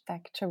pracuješ,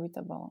 tak čo by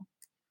to bolo?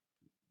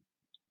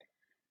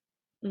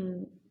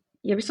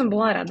 Ja by som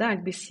bola rada,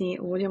 ak by si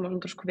ľudia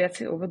možno trošku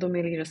viacej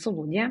uvedomili, že sú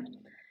ľudia.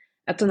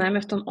 A to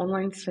najmä v tom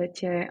online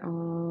svete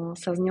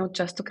sa z neho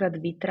častokrát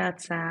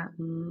vytráca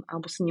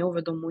alebo si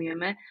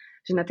neuvedomujeme,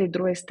 že na tej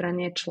druhej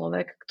strane je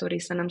človek,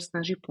 ktorý sa nám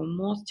snaží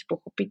pomôcť,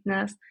 pochopiť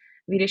nás,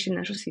 vyriešiť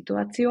našu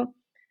situáciu.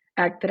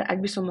 A ak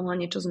by som mohla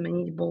niečo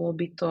zmeniť, bolo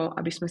by to,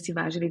 aby sme si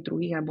vážili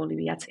druhých a boli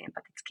viacej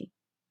empatickí.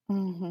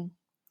 Mm-hmm.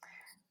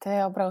 To je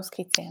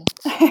obrovský cieľ.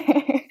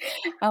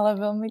 Ale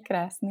veľmi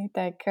krásny.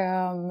 Tak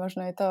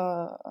možno je to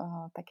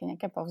také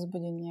nejaké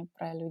povzbudenie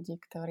pre ľudí,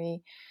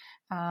 ktorí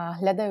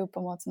hľadajú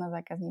pomoc na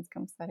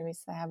zákazníckom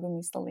servise, aby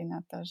mysleli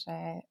na to,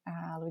 že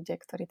ľudia,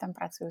 ktorí tam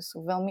pracujú,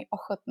 sú veľmi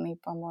ochotní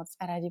pomôcť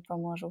a radi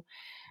pomôžu.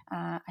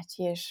 A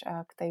tiež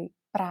k tej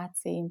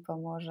práci im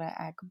pomôže,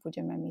 ak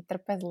budeme my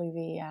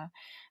trpezliví a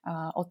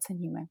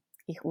oceníme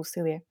ich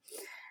úsilie.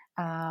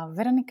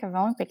 Veronika,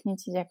 veľmi pekne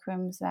ti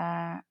ďakujem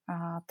za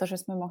to,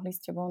 že sme mohli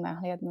s tebou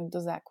nahliadnúť do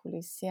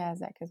zákulisia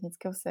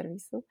zákazníckeho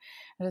servisu,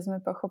 že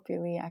sme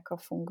pochopili, ako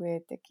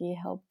funguje taký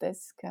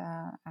helpdesk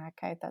a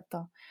aká je táto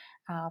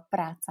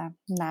práca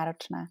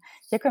náročná.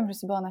 Ďakujem, že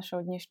si bola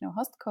našou dnešnou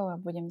hostkou a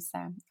budem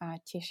sa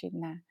tešiť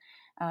na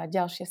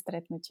ďalšie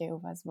stretnutie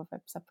u vás vo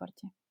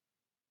Websupporte.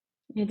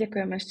 Ja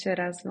ďakujem ešte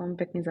raz veľmi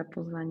pekne za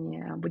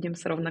pozvanie a budem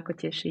sa rovnako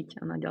tešiť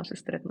na ďalšie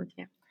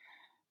stretnutie.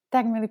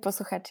 Tak, milí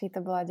posluchači,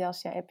 to bola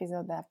ďalšia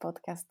epizóda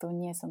podcastu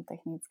Nie som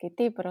technický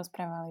typ.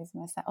 Rozprávali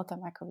sme sa o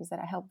tom, ako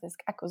vyzerá Helpdesk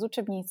ako z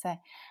učebnice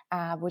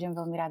a budem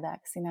veľmi rada,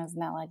 ak si nás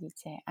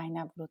naladíte aj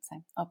na budúce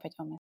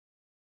opäť o mesiac.